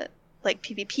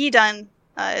PvP done,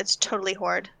 it's totally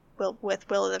Horde. With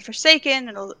Will of the Forsaken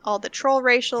and all the troll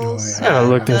racials. Oh, yeah. I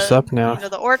look this up now.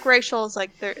 The orc racials,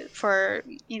 like they're for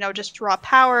just raw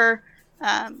power.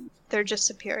 They're just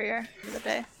superior at the end of the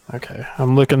day. Okay,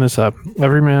 I'm looking this up.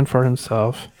 Every Man for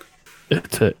Himself.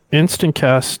 It's an instant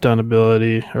cast stun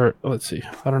ability, or let's see.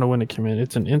 I don't know when it came in.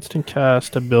 It's an instant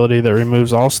cast ability that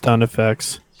removes all stun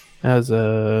effects. Has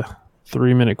a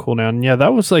 3-minute cooldown. Yeah,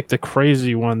 that was like the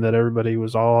crazy one that everybody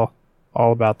was all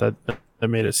about. That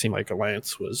made it seem like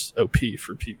Alliance was OP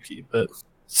for PvP, but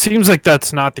seems like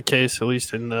that's not the case. At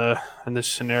least in this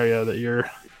scenario that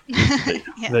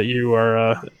that you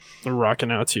are rocking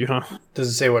out to, huh? Does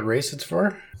it say what race it's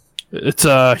for? It's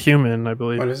human, I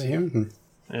believe. What is it, human?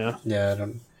 Yeah. Yeah, I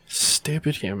don't.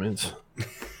 Stupid humans.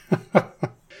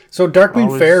 So Darkwing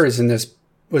Always- Fair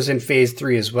was in Phase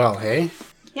 3 as well, hey?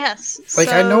 Yes. Like,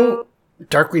 I know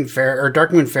Darkwing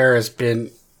Fair has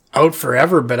been out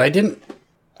forever, but I don't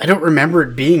remember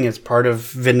it being as part of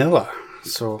vanilla.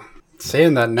 So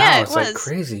saying that now, Yeah, it it's like was.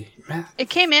 crazy. Man. It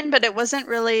came in, but it wasn't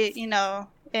really,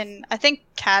 I think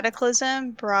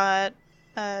Cataclysm brought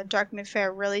Darkmoon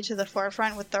Fair really to the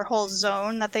forefront with their whole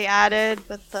zone that they added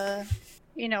with the,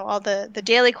 all the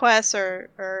daily quests or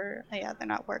they're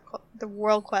not the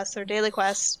world quests, they're daily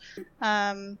quests.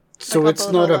 So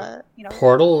it's not a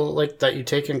portal like that you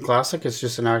take in Classic? It's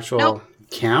just an actual Nope.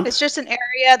 camp? It's just an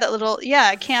area,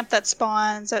 a camp that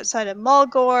spawns outside of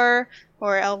Mulgore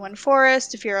or Elwyn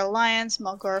Forest if you're Alliance,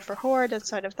 Mulgore for Horde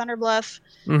outside of Thunderbluff.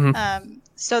 Mm-hmm.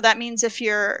 So that means if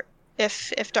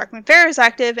Darkmoon Fair is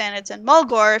active and it's in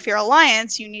Mulgore, if you're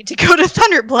Alliance, you need to go to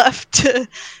Thunderbluff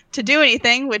to do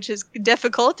anything, which is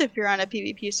difficult if you're on a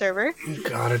PvP server.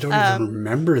 God, I don't even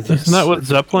remember this. Isn't that what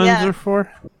Zeppelins Yeah. are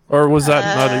for? Or was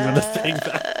that not even a thing?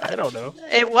 I don't know.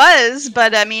 It was,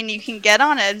 but I mean, you can get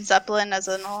on a Zeppelin as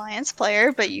an Alliance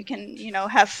player, but you can,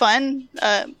 have fun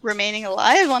remaining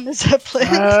alive on the Zeppelin.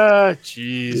 Ah,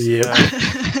 jeez.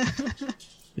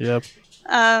 Yep. Yep.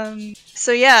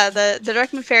 So yeah, the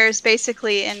Darkmoon Fair is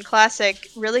basically in Classic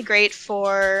really great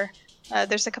for.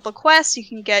 There's a couple quests you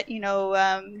can get.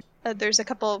 There's a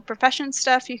couple profession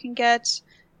stuff you can get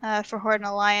for Horde and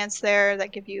Alliance there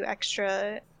that give you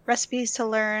extra recipes to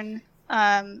learn.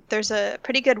 There's a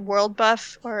pretty good world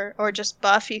buff or just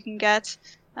buff you can get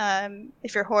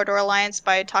if you're Horde or Alliance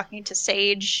by talking to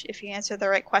Sage. If you answer the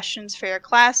right questions for your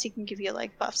class, he can give you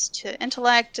like buffs to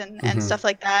intellect and stuff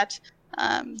like that.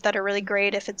 That are really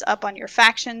great if it's up on your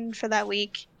faction for that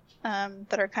week,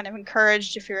 that are kind of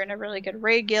encouraged if you're in a really good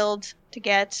raid guild to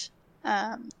get.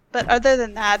 But other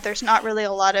than that, there's not really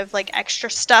a lot of like extra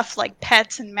stuff like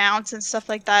pets and mounts and stuff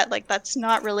like that. Like that's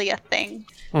not really a thing.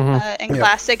 In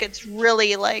Classic, it's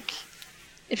really like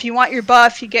if you want your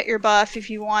buff, you get your buff. If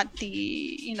you want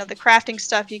the the crafting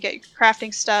stuff, you get your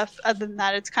crafting stuff. Other than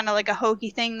that, it's kind of like a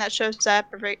hokey thing that shows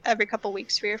up every couple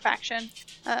weeks for your faction.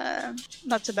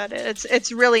 That's about it.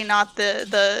 It's really not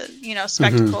the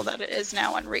spectacle that it is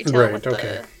now on retail Right, with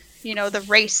okay. the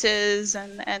races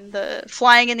and the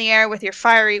flying in the air with your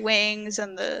fiery wings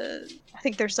and I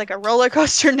think there's like a roller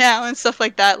coaster now and stuff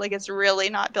like that. Like it's really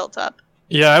not built up.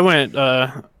 Yeah, I went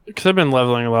because I've been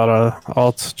leveling a lot of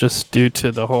alts just due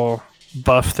to the whole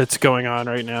buff that's going on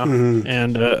right now,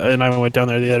 and I went down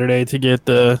there the other day to get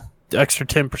the extra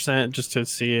 10% just to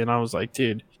see, and I was like,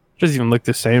 dude, doesn't even look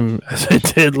the same as it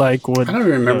did like when. I don't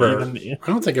remember. Even, I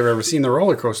don't think I've ever seen the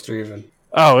roller coaster even.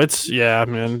 oh, it's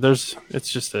man. It's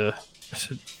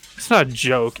not a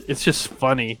joke. It's just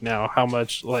funny now how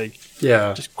much like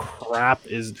Yeah. just crap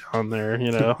is down there.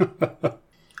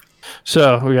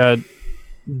 So we got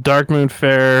Dark Moon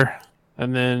Fair,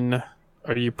 and then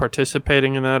are you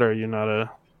participating in that, or are you not a?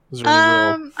 Is there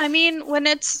any real? I mean, when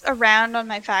it's around on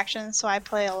my faction, so I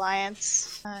play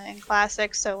Alliance in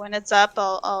Classic. So when it's up,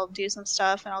 I'll do some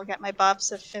stuff and I'll get my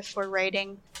buffs if we're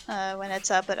raiding when it's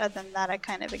up. But other than that, I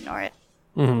kind of ignore it.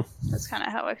 Mhm. That's kind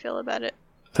of how I feel about it.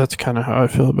 That's kind of how I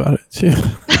feel about it too.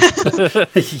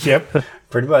 Yep.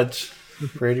 Pretty much.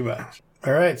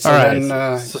 All right. So All right.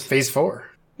 then phase 4.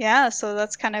 Yeah, so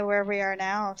that's kind of where we are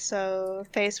now. So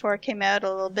Phase 4 came out a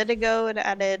little bit ago. It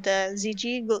added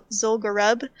ZG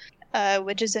Zul'Gurub,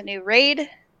 which is a new raid,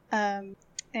 and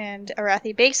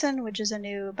Arathi Basin, which is a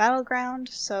new battleground.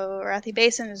 So Arathi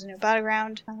Basin is a new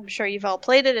battleground. I'm sure you've all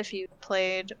played it if you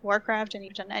played Warcraft and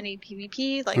you've done any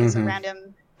PvP. Like, it's a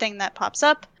random thing that pops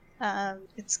up.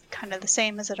 It's kind of the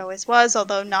same as it always was,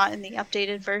 although not in the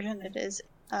updated version. It is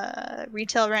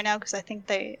retail right now because I think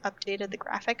they updated the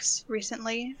graphics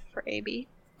recently for AB.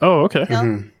 Oh, okay.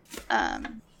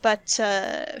 But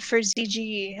for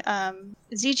ZG,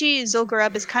 ZG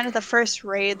Zul'Gurub is kind of the first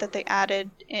raid that they added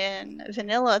in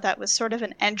Vanilla that was sort of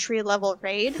an entry-level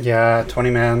raid. Yeah,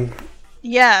 20-man.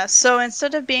 Yeah, so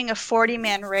instead of being a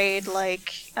 40-man raid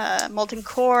like Molten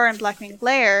Core and Blackwing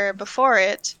Lair before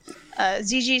it,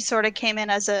 ZG sort of came in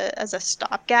as a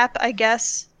stopgap, I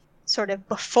guess, sort of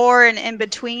before and in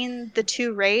between the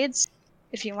two raids,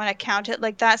 if you want to count it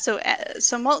like that. So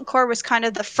Molten Core was kind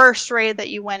of the first raid that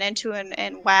you went into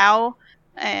in WoW,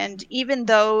 and even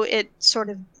though it sort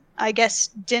of, I guess,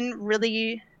 didn't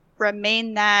really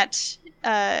remain that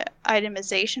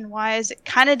itemization-wise, it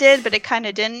kind of did, but it kind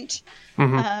of didn't.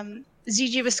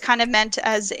 ZG was kind of meant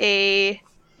as a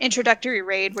introductory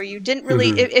raid where you didn't really,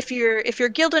 if your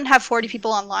guild didn't have 40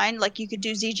 people online, like, you could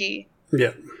do ZG.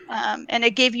 Yeah. And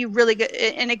it gave you really good,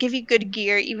 and it gave you good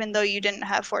gear even though you didn't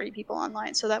have 40 people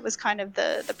online. So that was kind of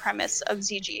the premise of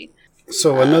ZG.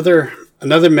 So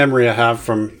another memory I have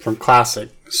from Classic,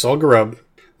 Zul'Gurub,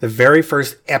 the very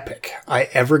first epic I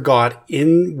ever got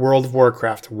in World of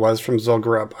Warcraft was from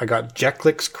Zul'Gurub. I got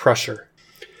Jeklik's Crusher.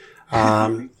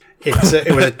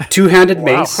 It was a two-handed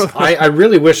mace. I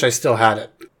really wish I still had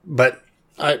it, but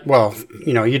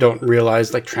you don't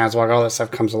realize, like, Transmog, all that stuff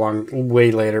comes along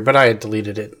way later, but I had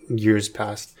deleted it years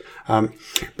past.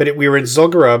 But we were in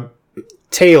Zul'Gurub.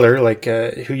 Taylor,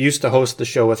 who used to host the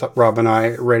show with Rob and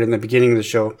I right in the beginning of the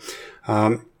show,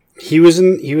 he was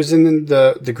in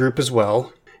the group as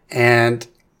well. And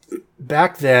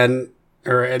back then,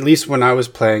 or at least when I was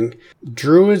playing,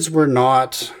 druids were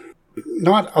not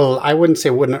I wouldn't say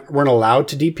weren't allowed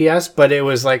to DPS, but it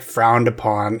was like frowned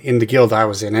upon in the guild I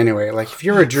was in anyway. Like, if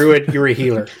you're a druid, you're a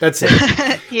healer. That's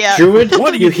it. Yeah. Druid,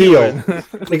 what you heal.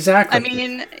 Exactly. I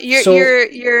mean,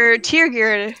 your tier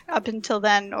gear up until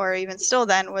then, or even still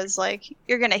then, was like,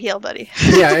 you're gonna heal, buddy.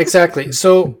 Yeah, exactly.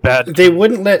 So they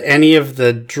wouldn't let any of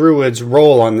the druids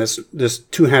roll on this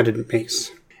two-handed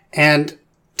mace. And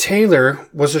Taylor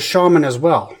was a shaman as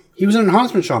well. He was an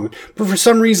enhancement shaman, but for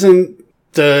some reason,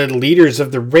 the leaders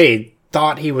of the raid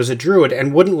thought he was a druid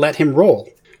and wouldn't let him roll.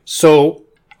 So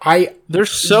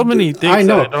there's so many things I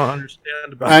don't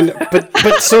understand about.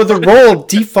 But so the roll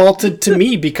defaulted to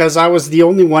me because I was the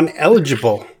only one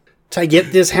eligible to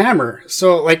get this hammer.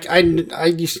 So, like, I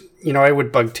used, I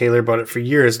would bug Taylor about it for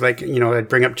years. Like, I'd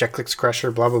bring up Jeklik's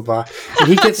Crusher, blah, blah, blah. And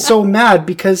he gets so mad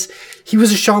because he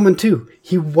was a shaman too.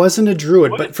 He wasn't a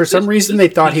druid, but for some reason they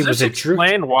thought he was a druid.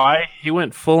 Explain why he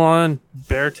went full on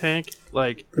bear tank.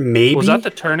 Like, maybe was that the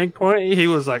turning point? He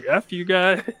was like, "F you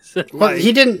guys." Well,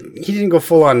 he didn't go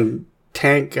full on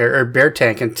tank or bear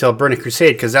tank until Burning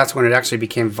Crusade, because that's when it actually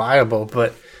became viable.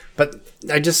 But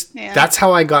that's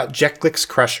how I got Jeklik's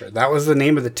Crusher. That was the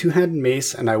name of the two-handed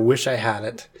mace, and I wish I had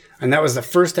it. And that was the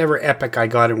first ever epic I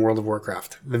got in World of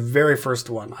Warcraft. The very first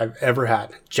one I've ever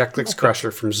had. Jeklik's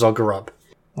Crusher from Zul'Gurub.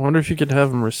 I wonder if you could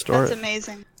have him restore That's it. That's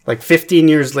amazing. Like 15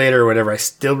 years later or whatever, I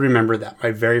still remember that.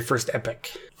 My very first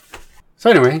epic. So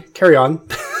anyway, carry on.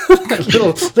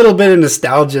 little bit of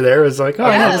nostalgia there. It was like,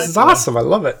 this is awesome. I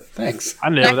love it. Thanks. I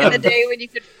know Back that. in the day when you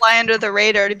could fly under the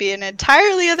radar to be an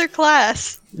entirely other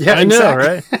class. Yeah, I know,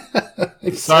 right?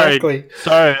 Exactly.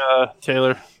 Sorry,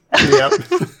 Taylor. Yep.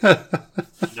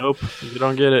 Nope, you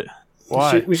don't get it.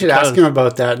 Why? We should ask him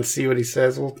about that and see what he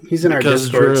says. Well, he's in our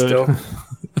Discord druid. still.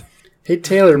 Hey,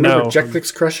 Taylor, remember No.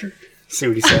 Jeklik's Crusher? See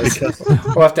what he says.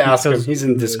 We'll have to ask him. He's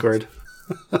in Discord.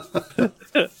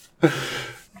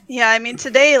 Yeah, I mean,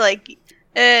 today, like,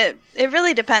 It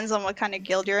really depends on what kind of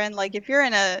guild you're in. Like if you're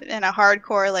in a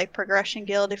hardcore like progression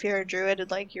guild, if you're a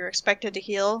druid, like you're expected to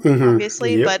heal,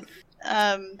 obviously. Yep. But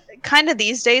kind of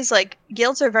these days, like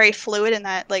guilds are very fluid in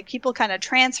that like people kind of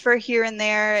transfer here and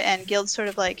there, and guilds sort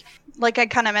of like I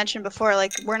kind of mentioned before,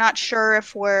 like we're not sure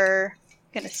if we're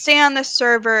gonna stay on this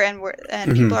server,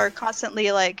 and people are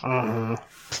constantly like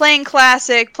playing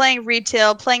classic, playing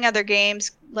retail, playing other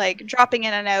games, like dropping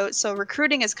in and out. So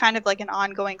recruiting is kind of like an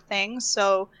ongoing thing.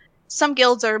 So some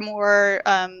guilds are more,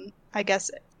 I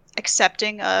guess,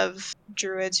 accepting of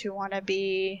druids who want to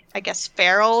be, I guess,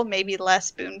 feral, maybe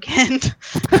less boomkin.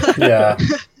 Yeah.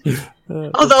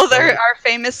 Although there are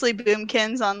famously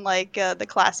boomkins on like the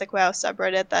classic WoW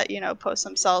subreddit that post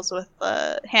themselves with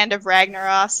Hand of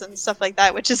Ragnaros and stuff like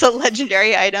that, which is a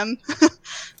legendary item.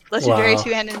 Legendary Wow.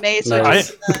 two-handed mace.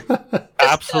 Nice. Which is,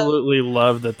 Absolutely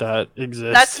love that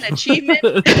exists. that's an achievement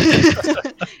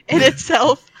in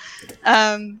itself.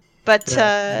 That's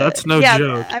no yeah,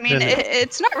 joke. I mean, And-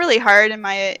 it's not really hard in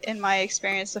my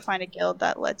experience to find a guild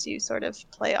that lets you sort of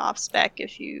play off spec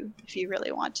if you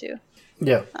really want to.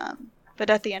 Yeah. But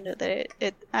at the end of the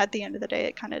day,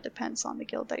 it kind of depends on the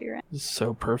guild that you're in.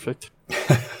 So perfect.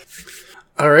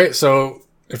 All right. So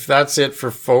if that's it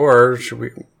for 4,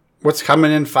 what's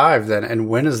coming in 5 then? And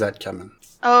when is that coming?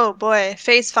 Oh boy,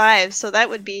 phase 5. So that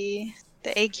would be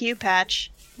the AQ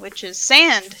patch, which is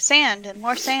sand, and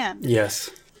more sand. Yes.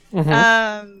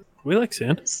 We like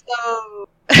sand. So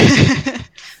I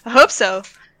hope so.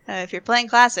 If you're playing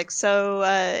classics, so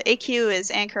AQ is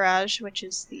Anchorage, which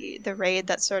is the raid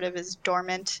that sort of is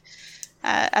dormant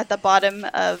at the bottom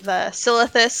of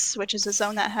Silithus, which is a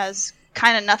zone that has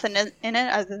kind of nothing in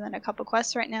it other than a couple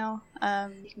quests right now.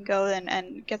 You can go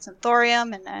and get some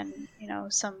thorium and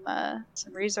some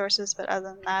resources, but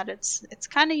other than that, it's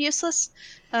kind of useless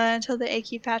until the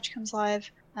AQ patch comes live.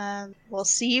 We'll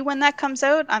see when that comes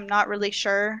out. I'm not really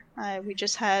sure. We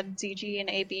just had ZG and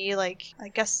AB like I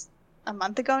guess a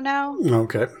month ago now.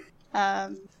 Okay.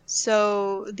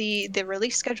 So the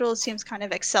release schedule seems kind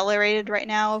of accelerated right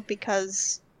now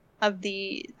because of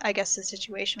the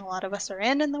situation a lot of us are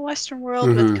in the Western world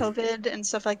with COVID and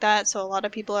stuff like that. So a lot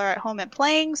of people are at home and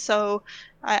playing. So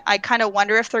I kind of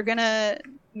wonder if they're gonna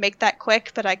make that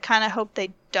quick, but I kind of hope they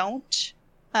don't.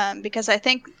 Because I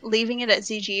think leaving it at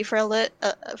ZG for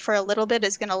a little bit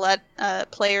is going to let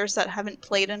players that haven't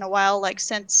played in a while, like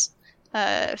since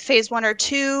phase 1 or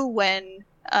 2, when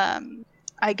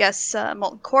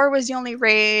Molten Core was the only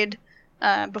raid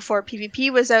before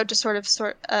PvP was out, to sort of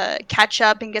catch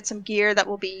up and get some gear that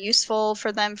will be useful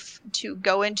for them to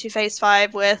go into phase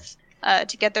 5 with,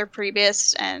 to get their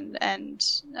previous and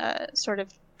sort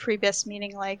of previous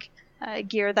meaning like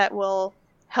gear that will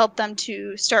help them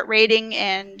to start raiding,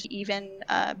 and even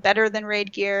better than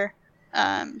raid gear,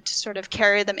 to sort of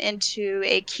carry them into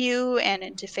AQ and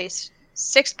into phase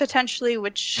 6 potentially,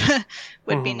 which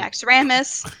would be next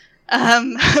Rammus,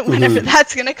 whenever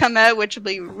that's going to come out, which will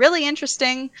be really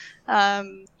interesting.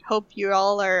 Hope you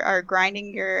all are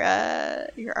grinding your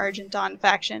Argent Dawn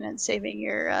faction and saving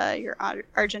your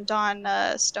Argent Dawn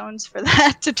stones for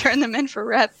that to turn them in for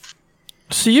rep.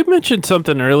 So you mentioned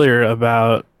something earlier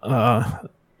about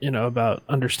about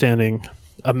understanding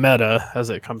a meta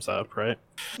as it comes up, right?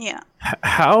 Yeah.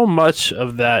 How much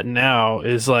of that now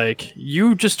is like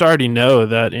you just already know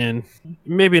that, in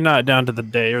maybe not down to the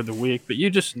day or the week, but you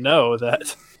just know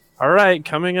that, all right,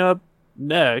 coming up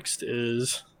next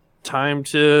is time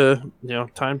to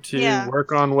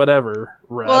work on whatever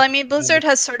rep. Well, I mean, Blizzard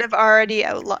has sort of already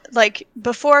like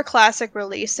before Classic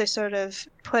release, they sort of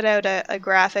put out a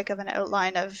graphic of an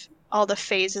outline of all the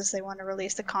phases they want to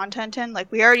release the content in.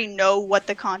 Like, we already know what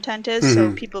the content is,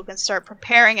 so people can start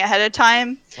preparing ahead of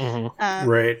time.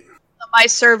 Right. My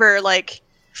server, like,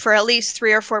 for at least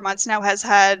 3 or 4 months now, has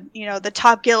had, the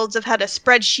top guilds have had a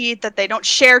spreadsheet that they don't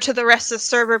share to the rest of the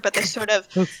server, but they sort of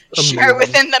share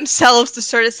within themselves to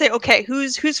sort of say, okay,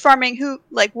 who's farming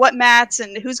what mats,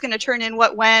 and who's going to turn in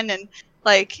what when, and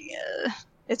like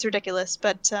it's ridiculous.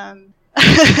 But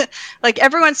like,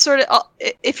 everyone's sort of,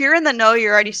 if you're in the know, you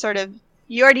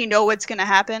already know what's going to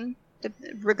happen,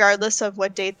 regardless of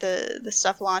what date the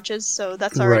stuff launches. So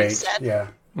that's already set. Yeah.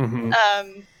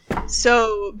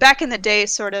 So back in the day,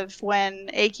 sort of when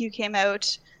AQ came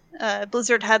out,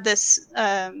 Blizzard had this,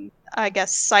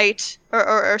 site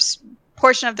or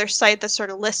portion of their site that sort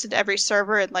of listed every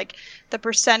server and like the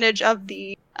percentage of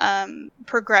the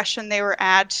progression they were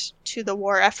at to the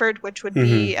war effort, which would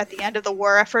be at the end of the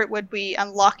war effort would be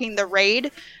unlocking the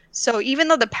raid. So even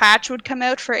though the patch would come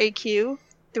out for AQ,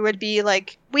 there would be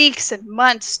like weeks and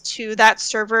months to that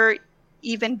server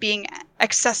even being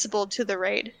accessible to the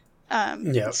raid.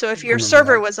 Yeah, So if I your remember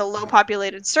server that. was a low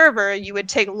populated server, you would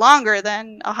take longer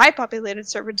than a high populated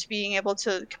server to being able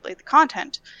to complete the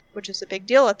content, which is a big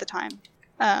deal at the time.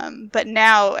 But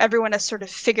now everyone has sort of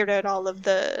figured out all of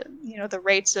the, the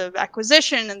rates of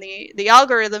acquisition and the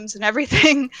algorithms and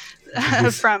everything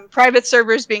from private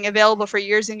servers being available for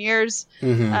years and years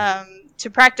to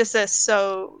practice this.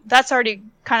 So that's already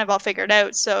kind of all figured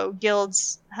out. So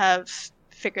guilds have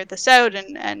figured this out,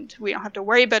 and we don't have to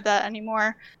worry about that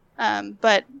anymore.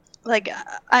 But like,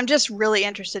 I'm just really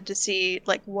interested to see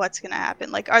like what's going to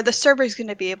happen. Like, are the servers going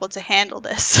to be able to handle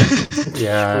this?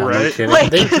 Yeah, no Right. kidding.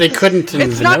 Like, they couldn't in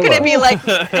It's vanilla. not going to be like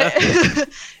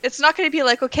it's not going to be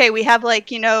like, okay, we have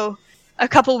like, a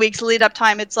couple weeks lead up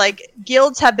time. It's like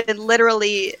guilds have been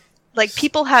literally, like,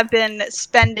 people have been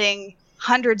spending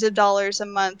hundreds of dollars a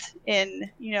month in,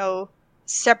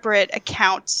 separate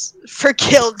accounts for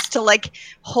guilds to like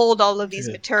hold all of these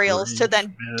Good materials to grief,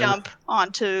 then man. dump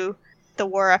onto the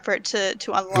war effort to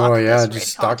unlock Oh yeah, this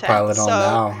just raid content. stockpile it all So,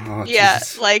 now. Oh, yeah,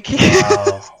 Jesus. like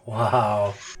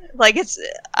Wow. like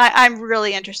I'm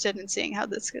really interested in seeing how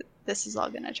this is all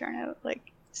going to turn out. Like,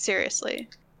 seriously,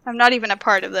 I'm not even a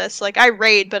part of this. Like, I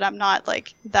raid, but I'm not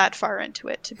like that far into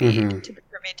it to be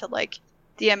privy to like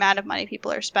the amount of money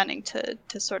people are spending to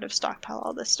sort of stockpile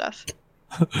all this stuff.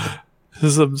 This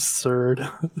is absurd.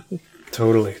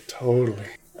 Totally.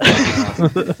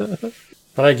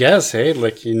 But I guess, hey,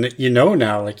 like you know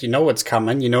now, like you know what's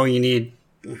coming. You know you need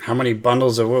how many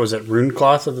bundles of, what was it, rune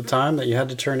cloth at the time that you had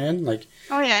to turn in? Like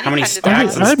Oh yeah, how many kind of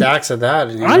stacks and I'm- stacks of that?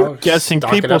 And, I'm guessing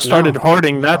stock it people up started now.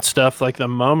 hoarding that stuff like the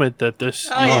moment that this,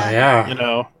 Oh, Oh yeah. you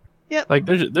know, Yep. like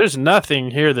there's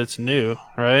nothing here that's new,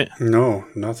 right? No,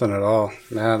 nothing at all.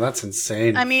 Yeah, that's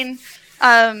insane. I mean,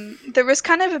 there was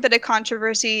kind of a bit of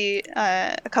controversy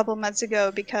a couple months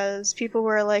ago because people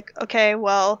were like, okay,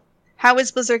 well, how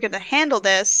is Blizzard going to handle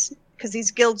this? Because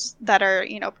these guilds that are,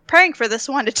 preparing for this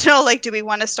wanted to know, like, do we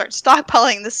want to start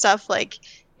stockpiling this stuff, like,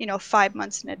 5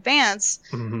 months in advance?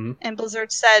 Mm-hmm. And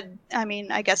Blizzard said, I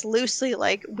mean, I guess loosely,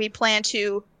 like, we plan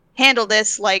to handle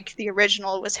this like the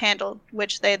original was handled,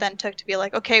 which they then took to be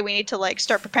like, okay, we need to like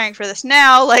start preparing for this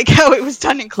now, like how it was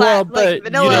done in Well, like but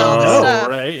vanilla you didn't and know, stuff.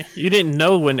 right? You didn't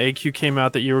know when AQ came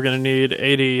out that you were going to need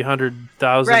 80,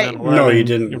 100,000, Right. and No, you 11,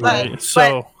 didn't. Right? But,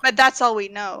 So but that's all we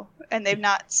know, and they've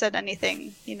not said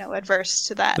anything, adverse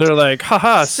to that. they're like,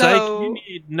 haha, So- psych, you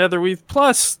need Netherweave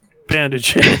Plus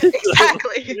bandages.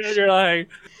 Exactly. And you're like,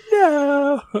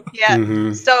 no. Yeah.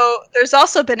 Mhm. So there's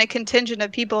also been a contingent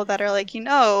of people that are like,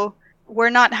 we're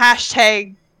not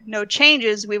hashtag no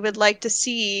changes. We would like to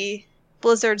see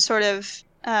Blizzard sort of,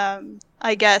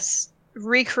 I guess,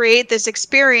 recreate this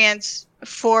experience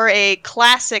for a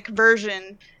classic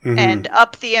version Mhm. and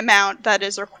up the amount that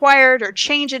is required or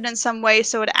change it in some way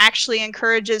so it actually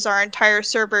encourages our entire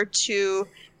server to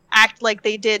act like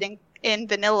they did in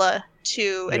vanilla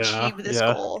to Yeah, achieve this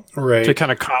yeah. goal. Right. To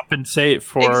kind of compensate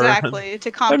for Exactly. To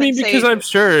I compensate. mean, because I'm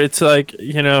sure it's like,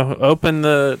 open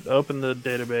the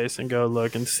database and go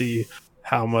look and see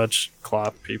how much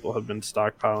cloth people have been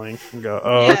stockpiling and go,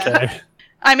 oh, Yeah. okay.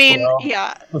 I mean, Well.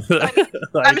 yeah. Like,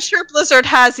 I'm sure Blizzard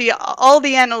has all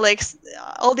the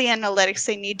analytics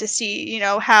they need to see,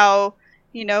 how,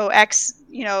 X,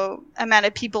 amount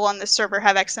of people on the server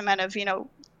have X amount of,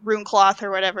 rune cloth or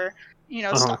whatever,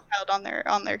 stockpiled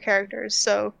on their characters.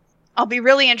 So I'll be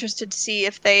really interested to see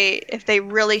if they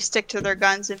really stick to their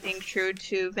guns and being true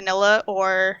to vanilla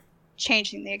or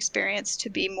changing the experience to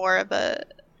be more of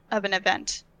an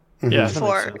event Mhm. yeah, that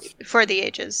makes sense. for the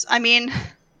ages. I mean,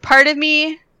 part of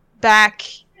me back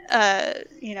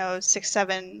 6,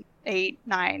 7, 8,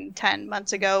 9, 10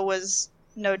 months ago was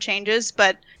no changes,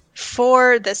 but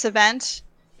for this event,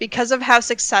 because of how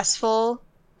successful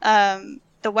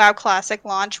the WoW Classic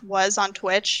launch was on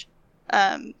Twitch,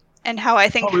 and how I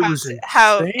think Oh, it was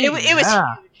it was insane,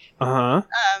 Uh-huh.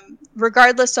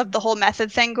 regardless of the whole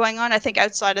method thing going on, I think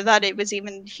outside of that, it was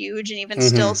even huge, and even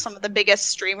still, Mhm. some of the biggest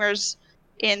streamers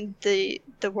in the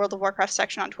World of Warcraft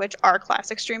section on Twitch are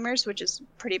classic streamers, which is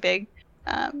pretty big.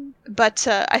 But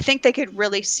I think they could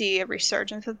really see a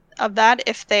resurgence of that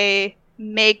if they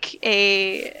make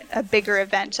a bigger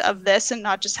event of this and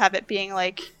not just have it being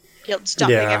like guilds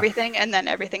dumping Yeah. everything and then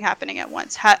everything happening at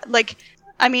once.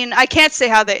 I mean, I can't say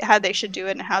how they should do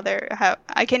it and how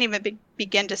I can't even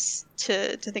begin to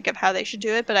think of how they should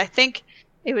do it. But I think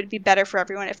it would be better for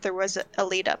everyone if there was a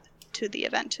lead up to the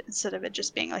event instead of it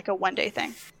just being like a 1-day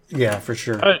thing. Yeah, for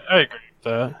sure. I agree with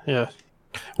that. Yeah.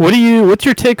 What's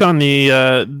your take on the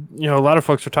a lot of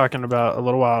folks are talking about a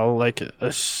little while like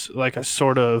a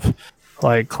sort of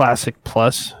like classic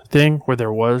plus thing where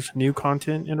there was new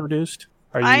content introduced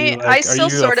Are you I still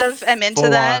sort of am into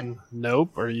that.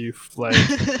 Nope. Are you like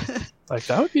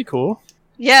that would be cool?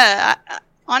 Yeah,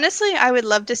 honestly, I would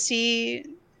love to see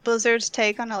Blizzard's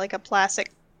take on a classic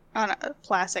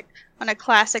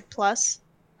plus.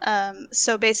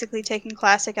 So basically taking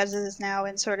classic as it is now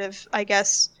and sort of, I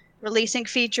guess, releasing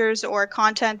features or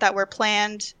content that were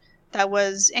planned that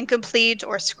was incomplete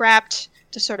or scrapped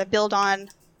to sort of build on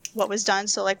what was done.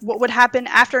 So like what would happen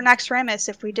after Naxxramas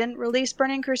if we didn't release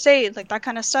Burning Crusade, like that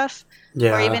kind of stuff.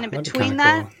 Yeah, or even in that'd be between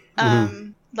kinda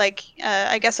that. cool.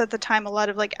 I guess at the time a lot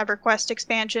of like EverQuest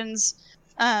expansions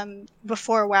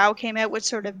before WoW came out would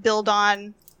sort of build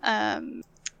on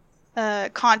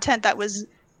content that was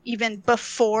even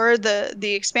before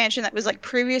the expansion that was like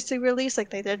previously released. Like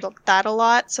they did that a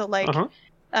lot. So like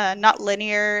not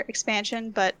linear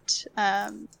expansion, but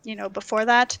before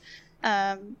that.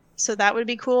 So that would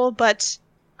be cool. But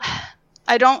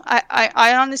I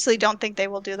honestly don't think they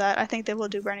will do that. I think they will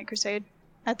do Burning Crusade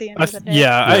at the end of the day.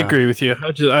 I agree with you.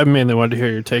 I mainly wanted to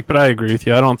hear your take, but I agree with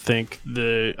you. I don't think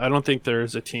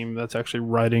there's a team that's actually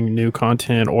writing new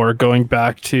content or going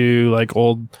back to like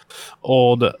old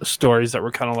stories that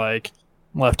were kind of like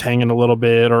left hanging a little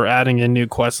bit or adding in new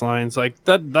quest lines. Like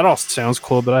that all sounds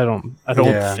cool, but I don't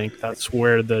think that's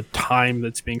where the time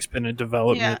that's being spent in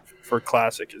development for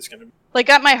Classic is going to be. Like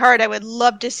at my heart, I would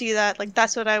love to see that. Like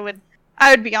that's what I would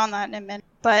be on that in a minute.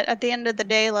 But at the end of the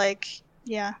day, like,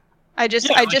 yeah. I just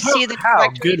see the how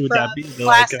trajectory good would that be?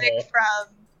 Classic from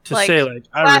to say like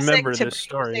I remember this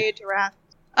story. To Wrath.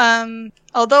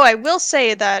 Although I will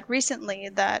say that recently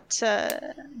that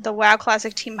the WoW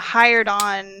Classic team hired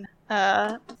on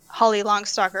Holly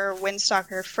Longstalker,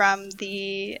 Windstalker from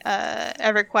the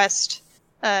EverQuest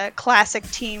Classic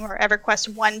team or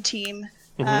EverQuest 1 team,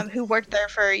 who worked there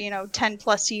for 10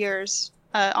 plus years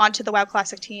onto the WoW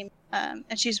Classic team.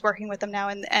 And she's working with them now.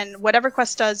 And what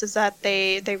EverQuest does is that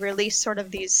they release sort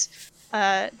of these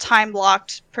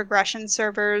time-locked progression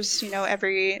servers,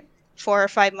 every 4 or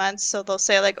 5 months. So they'll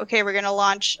say like, okay, we're going to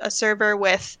launch a server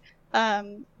with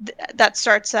that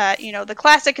starts at the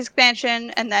classic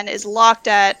expansion and then is locked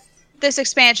at this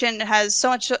expansion. It has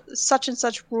such and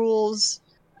such rules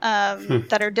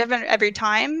that are different every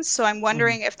time. So I'm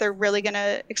wondering if they're really going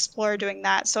to explore doing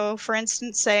that. So for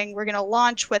instance, saying we're going to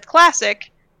launch with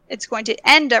classic. It's going to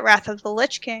end at Wrath of the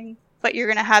Lich King, but you're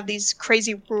going to have these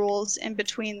crazy rules in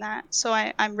between that. So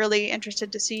I'm really interested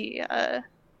to see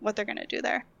what they're going to do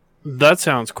there. That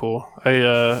sounds cool.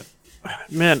 Because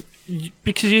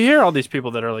you hear all these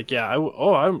people that are like,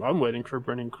 I'm waiting for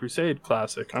Burning Crusade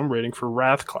Classic. I'm waiting for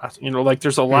Wrath Classic. Like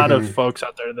there's a lot of folks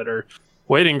out there that are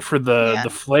waiting for the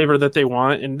flavor that they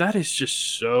want, and that is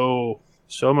just so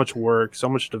much work, so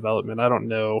much development. I don't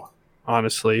know,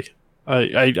 honestly.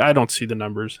 I don't see the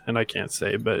numbers, and I can't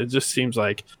say, but it just seems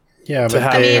like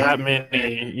that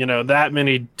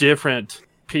many different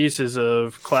pieces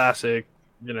of Classic,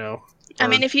 I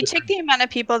mean, if you take the amount of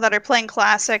people that are playing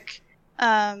Classic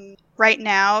right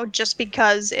now, just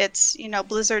because it's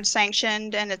Blizzard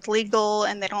sanctioned and it's legal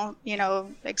and they don't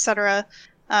etc.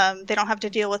 They don't have to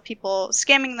deal with people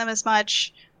scamming them as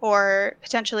much or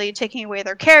potentially taking away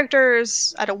their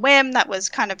characters at a whim. That was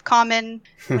kind of common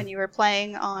when you were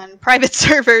playing on private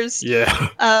servers. Yeah.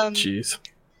 Jeez.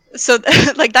 So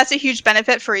like that's a huge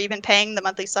benefit for even paying the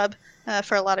monthly sub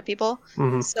for a lot of people.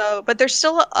 So, but there's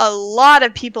still a lot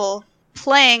of people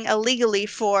playing illegally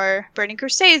for Burning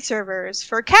Crusade servers,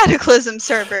 for Cataclysm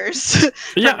servers.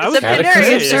 Yeah, I was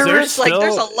Cataclysm servers. Like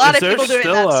there's a lot of people doing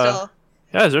that still.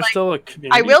 Yeah, is there still a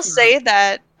community? I will say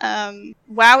that the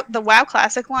WoW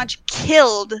Classic launch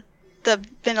killed the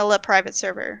vanilla private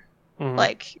server.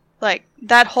 Like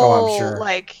that whole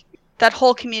that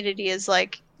whole community is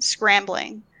like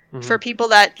scrambling for people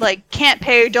that like can't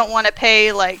pay, don't want to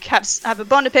pay, like have a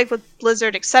bone to pick with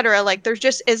Blizzard, etc. Like there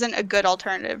just isn't a good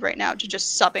alternative right now to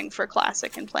just subbing for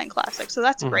Classic and playing Classic. So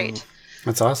that's great.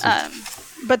 That's awesome.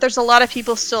 But there's a lot of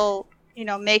people still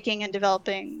making and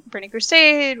developing Burning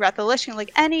Crusade, Wrath of the Lich King,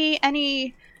 like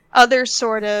any other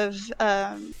sort of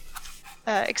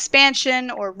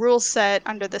expansion or rule set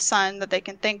under the sun that they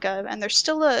can think of, and there's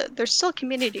still a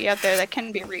community out there that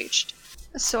can be reached.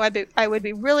 So I would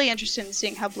be really interested in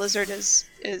seeing how Blizzard is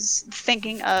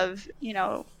thinking of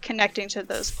connecting to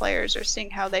those players or seeing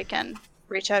how they can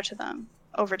reach out to them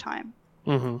over time.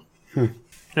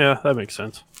 Yeah, that makes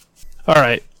sense. All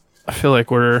right, I feel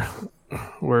like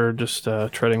we're just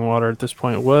treading water at this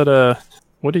point. What are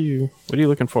you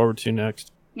looking forward to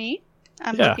next? Me?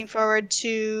 I'm looking forward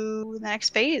to the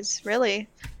next phase, really.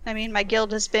 I mean, my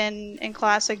guild has been in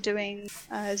Classic doing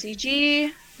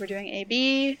ZG, we're doing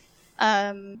AB.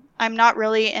 I'm not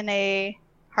really in a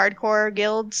hardcore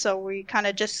guild, so we kind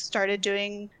of just started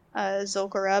doing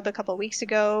Zul'Gurub a couple weeks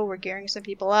ago. We're gearing some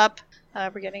people up.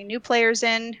 We're getting new players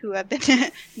in who have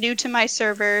been new to my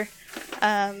server,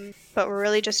 but we're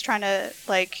really just trying to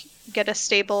like get a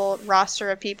stable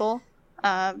roster of people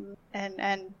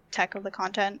and tackle the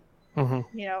content,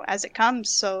 as it comes.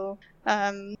 So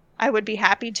I would be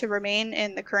happy to remain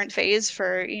in the current phase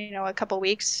for a couple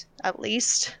weeks at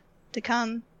least to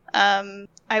come.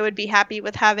 I would be happy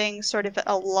with having sort of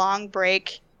a long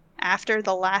break after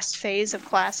the last phase of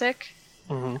Classic.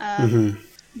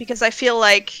 Because I feel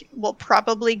like we'll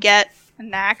probably get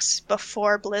Nax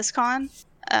before BlizzCon,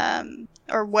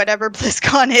 or whatever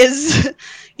BlizzCon is,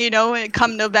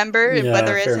 come November, Yeah,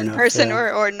 whether it's fair in enough, person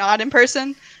yeah. or not in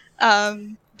person.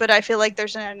 But I feel like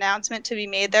there's an announcement to be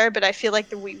made there, but I feel like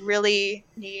that we really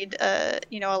need a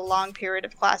long period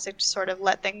of Classic to sort of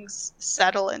let things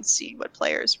settle and see what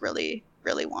players really,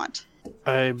 really want.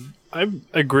 I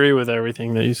agree with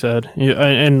everything that you said.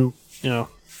 And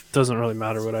doesn't really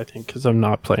matter what I think because I'm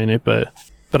not playing it, but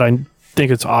I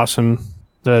think it's awesome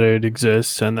that it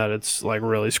exists and that it's like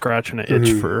really scratching an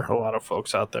itch for a lot of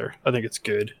folks out there. I think it's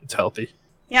good. It's healthy.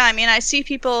 Yeah, I mean, I see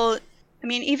people. I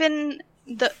mean, even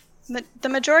the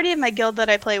majority of my guild that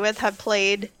I play with have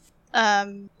played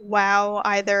WoW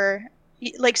either.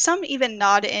 Like some even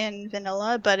not in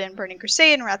vanilla, but in Burning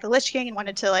Crusade and Wrath of the Lich King, and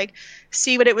wanted to like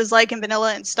see what it was like in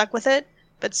vanilla and stuck with it,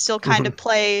 but still kind of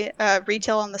play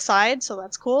retail on the side, so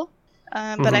that's cool.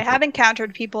 But I have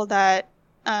encountered people that,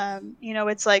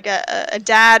 it's like a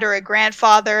dad or a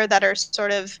grandfather that are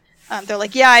sort of, they're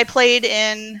like, yeah, I played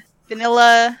in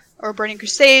vanilla or Burning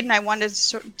Crusade, and I wanted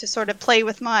to sort of play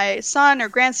with my son or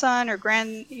grandson or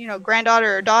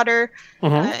granddaughter or daughter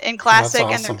in Classic,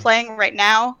 That's and they're awesome. playing right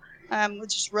now.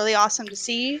 Which is really awesome to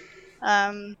see.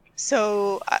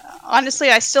 So honestly,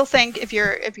 I still think if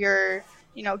you're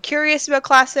curious about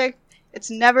Classic,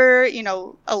 it's never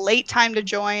a late time to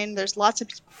join. There's lots of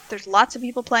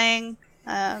people playing.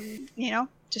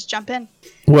 Just jump in.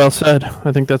 Well said.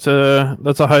 I think that's a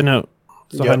high note.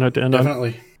 It's a high note to end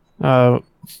definitely. on.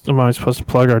 Am I supposed to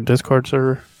plug our Discord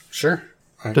server? Sure.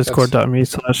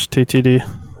 Discord.me/TTD.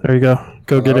 There you go.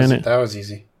 Go get in it. That was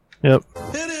easy. Yep.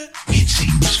 It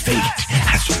seems fate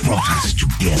has brought us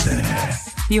together.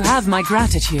 You have my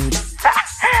gratitude.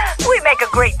 We make a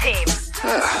great team.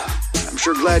 I'm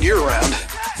sure glad you're around.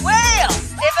 Well,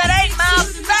 if it ain't my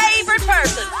favorite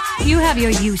person. You have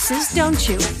your uses, don't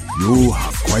you? You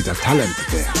have quite a talent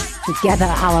there. Together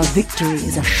our victory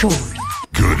is assured.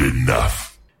 Good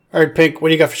enough. All right, Pink, what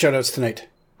do you got for shoutouts tonight?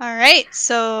 All right,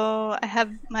 so I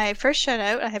have my first shout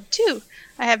out. I have two.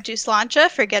 I have Duslancha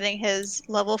for getting his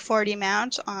level 40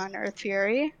 mount on Earth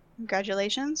Fury.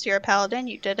 Congratulations, you're a paladin.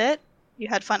 You did it. You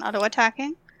had fun auto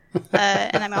attacking.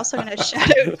 And I'm also going to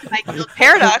shout out my guild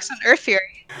Paradox on Earth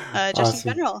Fury, just Awesome.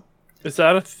 in general. Is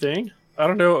that a thing? I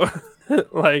don't know.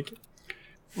 Like,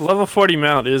 level 40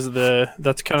 mount is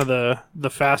that's kind of the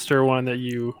faster one that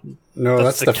you. No,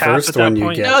 that's the the cap first at that one you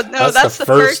point? get. No, that's the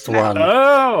first one.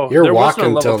 Oh, You're there wasn't a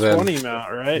walking till level then. 20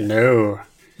 mount, right? No.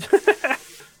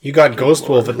 You got Ghost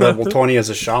Wolf at level 20 as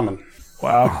a shaman.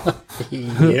 Wow.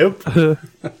 Yep. Rob,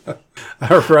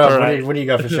 right. what do you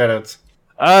got for shoutouts?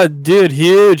 Dude,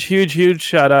 huge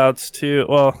shout outs to.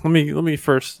 Well, let me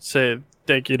first say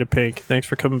thank you to Pink. Thanks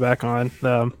for coming back on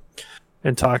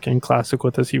and talking Classic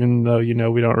with us, even though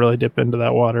we don't really dip into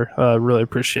that water. Really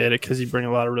appreciate it because you bring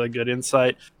a lot of really good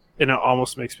insight, and it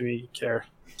almost makes me care.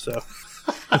 So.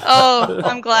 Oh,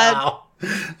 I'm glad. Wow.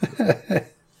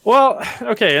 Well,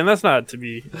 okay, and that's not to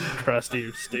be crusty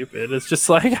or stupid. It's just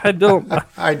like I know.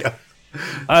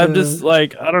 I'm just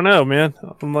like, I don't know, man.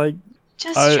 I'm like,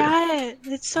 Just try it.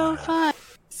 It's so fun.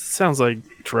 sounds like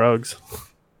drugs.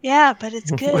 Yeah, but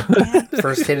it's good, man.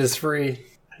 First hit is free.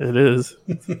 It is.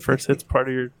 First hit's part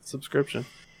of your subscription.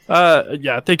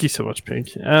 Yeah, thank you so much, Pink.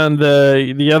 And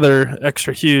the other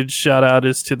extra huge shout out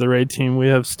is to the raid team. We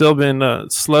have still been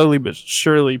slowly but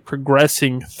surely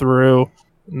progressing through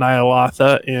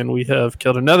Ny'alotha, and we have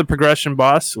killed another progression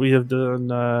boss. We have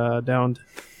downed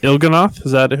Il'gynoth.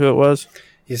 Is that who it was?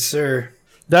 Yes, sir.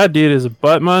 That dude is a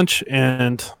butt munch,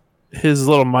 and his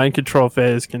little mind control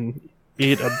phase can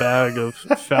eat a bag of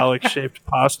phallic shaped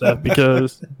pasta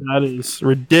because that is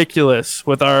ridiculous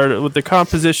with the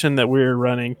composition that we're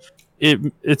running.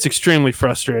 It's extremely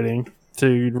frustrating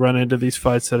to run into these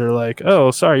fights that are like,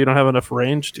 oh, sorry, you don't have enough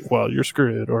range. Well, you're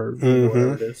screwed, or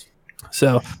whatever it is.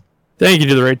 So thank you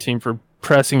to the raid team for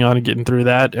pressing on and getting through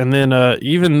that. And then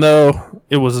even though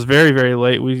it was very, very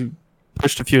late, we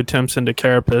pushed a few attempts into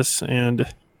Carapace, and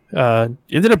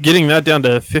Ended up getting that down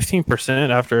to 15%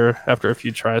 after a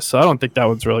few tries. So I don't think that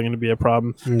one's really going to be a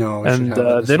problem. No. And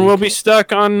then we'll be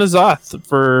stuck on N'Zoth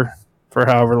for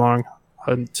however long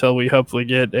until we hopefully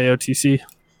get AOTC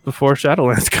before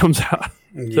Shadowlands comes out.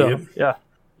 So,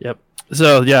 Yep.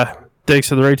 So, yeah. Thanks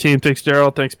to the raid team. Thanks,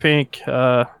 Daryl. Thanks, Pink.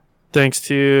 Thanks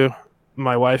to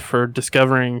my wife for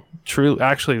discovering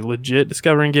legit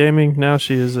discovering gaming. Now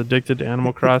she is addicted to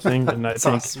Animal Crossing. And I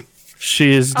think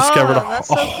she has discovered a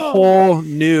whole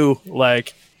new,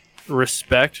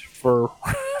 respect for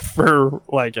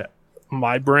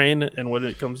my brain, and when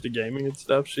it comes to gaming and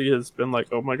stuff, she has been like,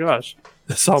 oh my gosh,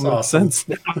 this all makes sense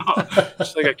now.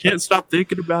 She's like, I can't stop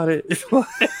thinking about it.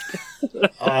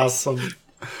 Awesome.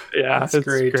 Yeah, it's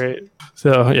great.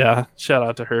 So yeah, shout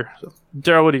out to her. So,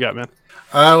 Daryl, what do you got, man?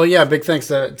 Big thanks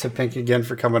to Pink again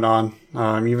for coming on,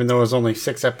 even though it was only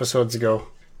 6 episodes ago,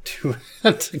 to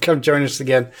come join us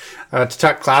again to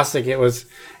talk Classic. It was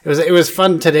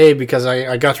fun today because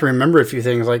I got to remember a few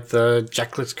things like the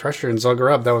Jeklic's Crusher and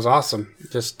Zul'Gurub. That was awesome.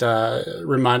 Just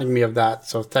reminding me of that.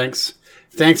 So thanks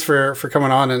for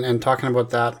coming on and talking about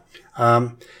that.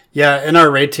 In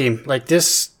our raid team,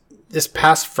 this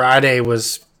past Friday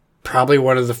was probably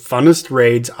one of the funnest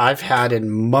raids I've had in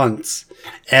months,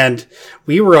 and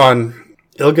we were on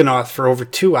Il'gynoth for over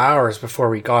 2 hours before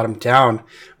we got him down.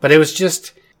 But it was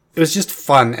just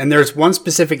fun. And there's one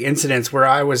specific incident where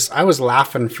I was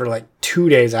laughing for 2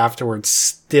 days afterwards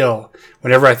still,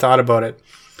 whenever I thought about it.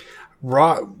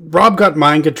 Rob got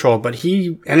mind controlled, but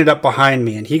he ended up behind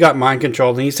me, and he got mind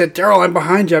controlled, and he said, Daryl, I'm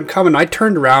behind you, I'm coming. I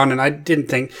turned around, and I didn't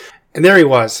think, and there he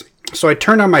was. So I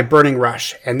turned on my Burning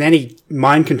Rush, and then he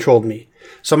mind controlled me.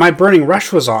 So my Burning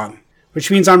Rush was on, which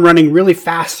means I'm running really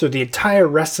fast through the entire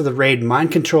rest of the raid,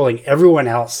 mind controlling everyone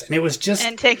else. And it was just...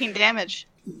 And taking damage.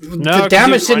 The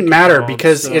damage didn't matter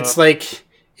because it's like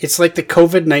the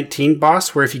COVID-19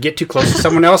 boss, where if you get too close to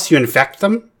someone else, you infect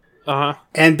them. Uh-huh.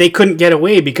 And they couldn't get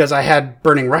away because I had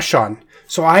Burning Rush on.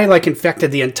 So I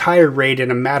infected the entire raid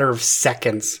in a matter of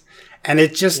seconds. And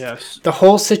it just, the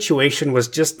whole situation was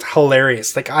just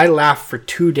hilarious. I laughed for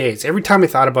 2 days. Every time I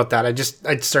thought about that,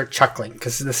 I'd start chuckling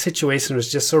because the situation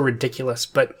was just so ridiculous.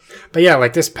 But yeah,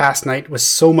 this past night was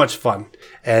so much fun.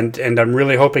 And I'm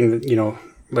really hoping that,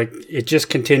 it just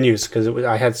continues because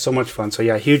I had so much fun. So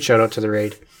yeah, huge shout out to the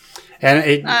raid.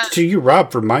 And to you,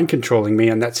 Rob, for mind controlling me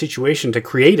in that situation to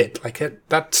create it.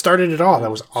 That started it all. That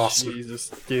was awesome. Jesus,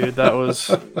 dude, that was...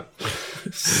 So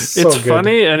it's good.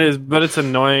 funny, but it's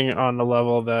annoying on the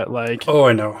level that, Oh,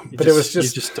 I know. But it was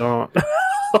just... You just don't... It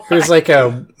was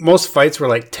most fights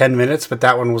were 10 minutes, but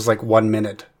that one was 1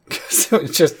 minute. So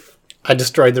it's just... I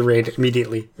destroyed the raid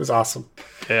immediately. It was awesome.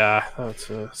 Yeah, that's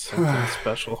something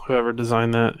special. Whoever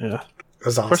designed that, yeah. It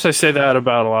was awesome. Of course, I say that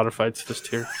about a lot of fights this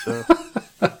tier, so...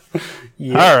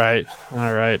 Yeah.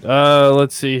 All right.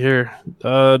 Let's see here.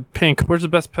 Pink, where's the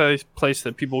best place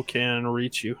that people can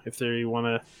reach you if they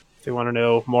want to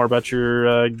know more about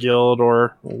your guild,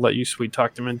 or let you sweet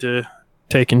talk them into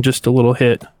taking just a little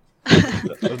hit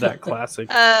of that classic?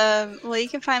 Well, you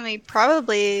can find me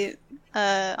probably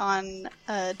on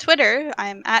Twitter.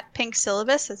 I'm at Pink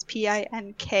Syllabus. That's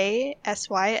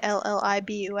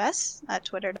PinkSyllibus at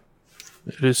Twitter.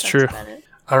 It is true.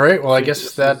 All right. Well, I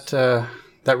guess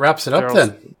that wraps it up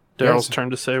then. Daryl's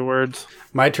turn to say words.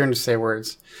 My turn to say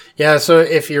words. Yeah, so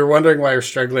if you're wondering why you're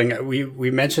struggling,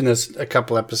 we mentioned this a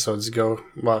couple episodes ago.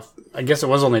 Well, I guess it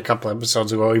was only a couple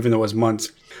episodes ago, even though it was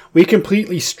months. We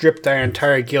completely stripped our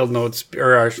entire guild notes,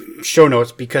 or our show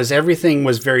notes, because everything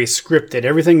was very scripted.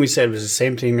 Everything we said was the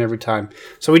same thing every time.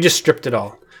 So we just stripped it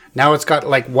all. Now it's got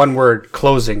one word,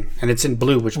 closing, and it's in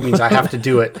blue, which means I have to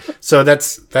do it. So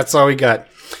that's all we got.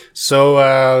 So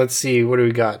let's see, what do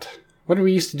we got? What did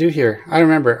we used to do here? I don't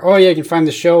remember. Oh, yeah, you can find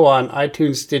the show on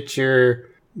iTunes, Stitcher,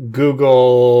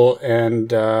 Google, and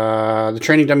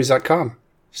thetrainingdummies.com.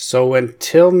 So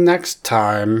until next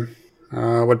time,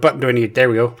 what button do I need? There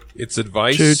we go. It's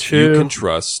advice Choo-choo. you can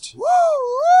trust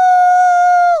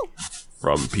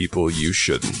from people you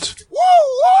shouldn't. Woo!